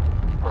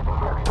 Taking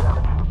heavy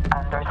damage.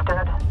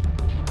 Understood.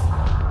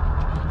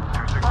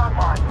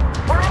 261.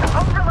 We're in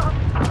overload.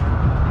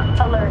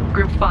 Alert.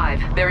 Group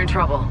 5, they're in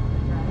trouble.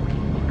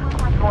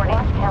 Warning.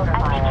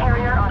 Enemy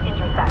carrier on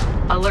intercept.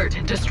 Alert,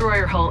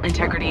 destroyer hull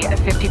integrity at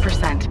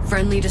 50%.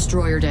 Friendly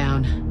destroyer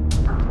down.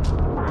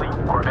 Fleet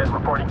Corvette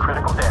reporting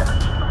critical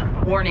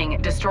damage.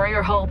 Warning,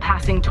 destroyer hull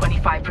passing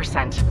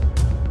 25%.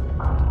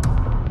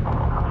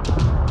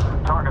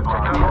 Target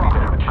locked.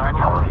 Heavy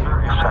damage.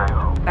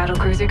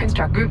 Battlecruiser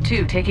construct. Group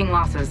 2 taking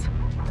losses.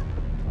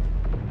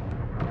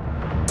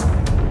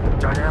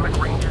 Dynamic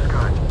range is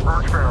good.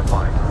 Merge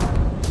verified.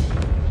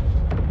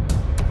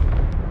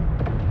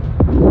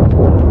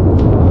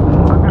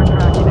 I've got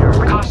tracking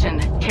error. Caution,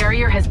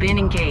 carrier has been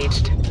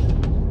engaged.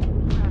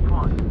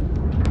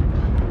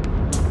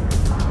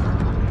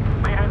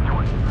 Lead into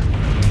it.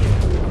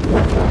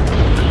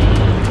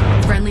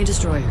 Friendly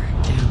destroyer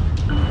down.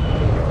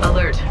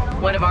 Alert,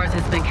 one of ours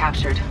has been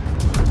captured.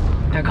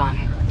 They're gone.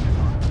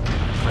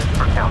 Ready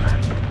for counter.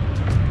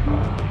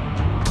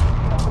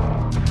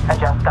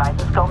 Adjust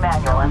guidance, go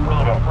manual as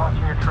needed.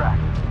 Launching your track.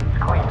 It's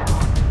clean.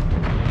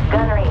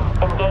 Gunnery,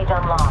 engage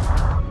on lock.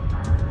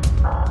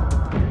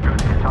 Good.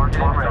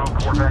 Target ready.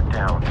 Corvette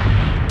down.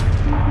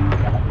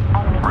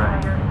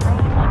 Ready.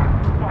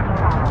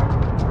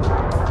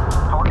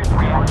 Target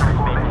re-entry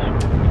station.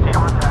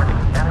 Team attacking.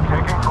 Enemy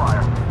taking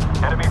fire.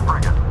 Enemy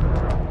frigate.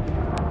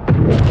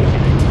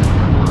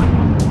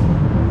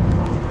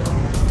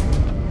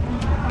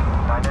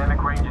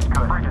 Dynamic range is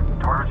good. Frigate.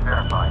 Target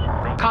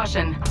verified.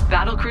 Caution,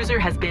 battlecruiser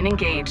has been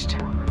engaged.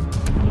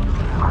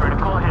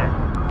 Critical hit.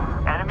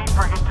 Enemy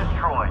frigate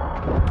destroyed.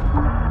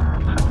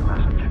 Send a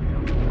message.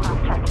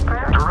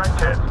 Direct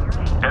hit.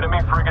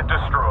 Enemy frigate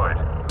destroyed.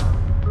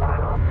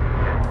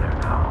 Getting there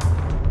now.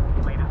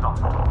 Lead is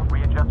off.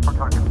 Readjust for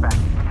target back.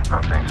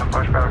 I'm seeing some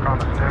pushback on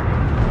the stick.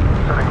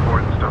 Setting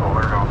coordinates to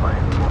alert only.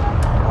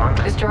 One.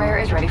 Destroyer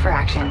is ready for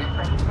action.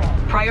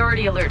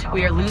 Priority alert,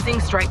 we are losing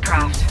strike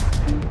craft.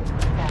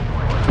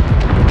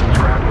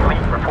 Scrap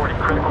fleet reporting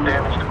critical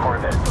damage to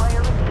Corvette.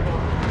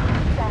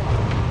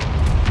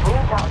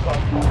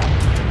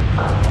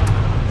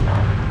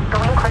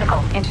 Going critical.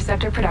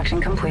 Interceptor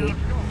production complete.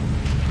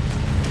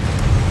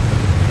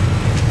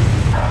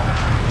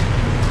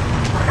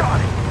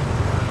 Got it.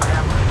 I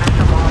have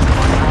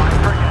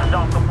position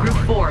on the Group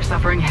 4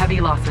 suffering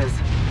heavy losses.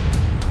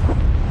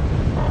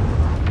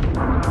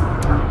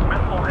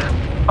 missile hit.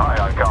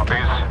 Aye,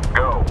 copies.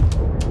 Go.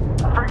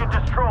 Frigate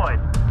destroyed.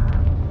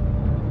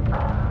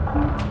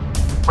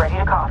 Ready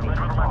to copy.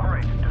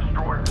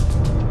 Destroyer.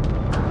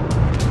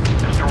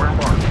 Destroyer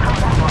marked.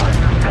 Fire.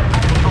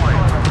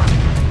 Destroyer.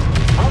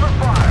 Hold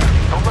fire.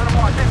 Don't let him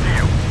walk into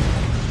you.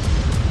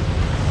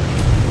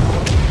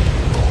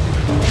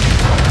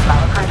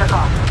 Battlecruiser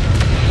copy.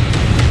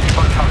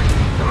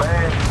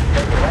 Command,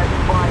 taking heavy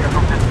fire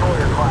from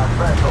destroyer class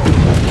vessel.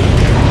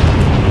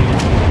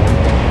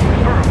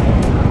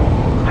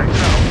 Take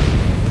it out.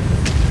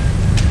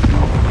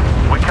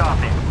 We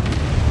copy.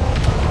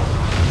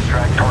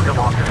 Track target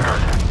lock is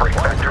good. Brake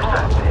vector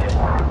set.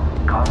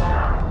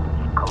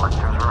 Constant.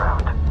 Collectors are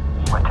out.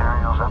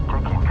 Materials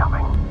uptick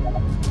incoming.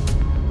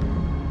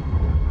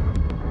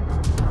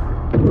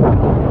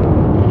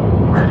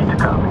 Ready to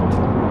copy.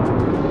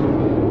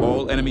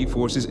 All enemy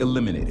forces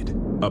eliminated.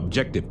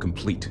 Objective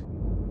complete.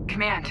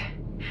 Command,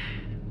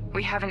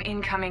 we have an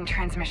incoming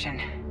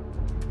transmission.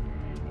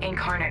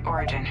 Incarnate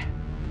origin.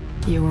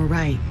 You were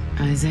right,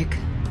 Isaac.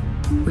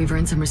 We've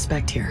earned some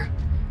respect here.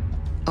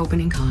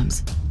 Opening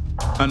comms.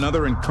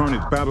 Another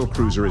Incarnate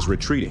battlecruiser is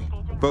retreating.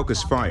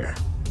 Focus fire.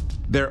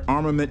 Their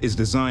armament is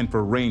designed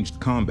for ranged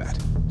combat.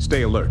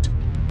 Stay alert.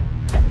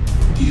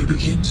 You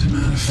begin to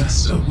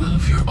manifest a will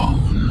of your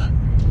own,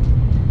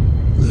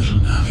 little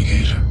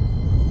navigator.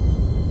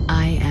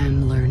 I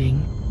am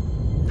learning.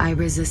 I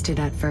resisted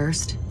at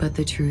first, but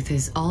the truth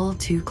is all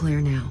too clear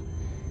now.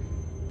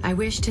 I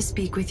wish to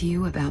speak with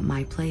you about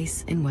my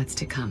place and what's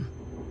to come.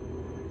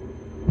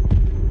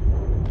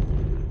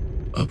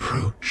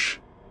 Approach.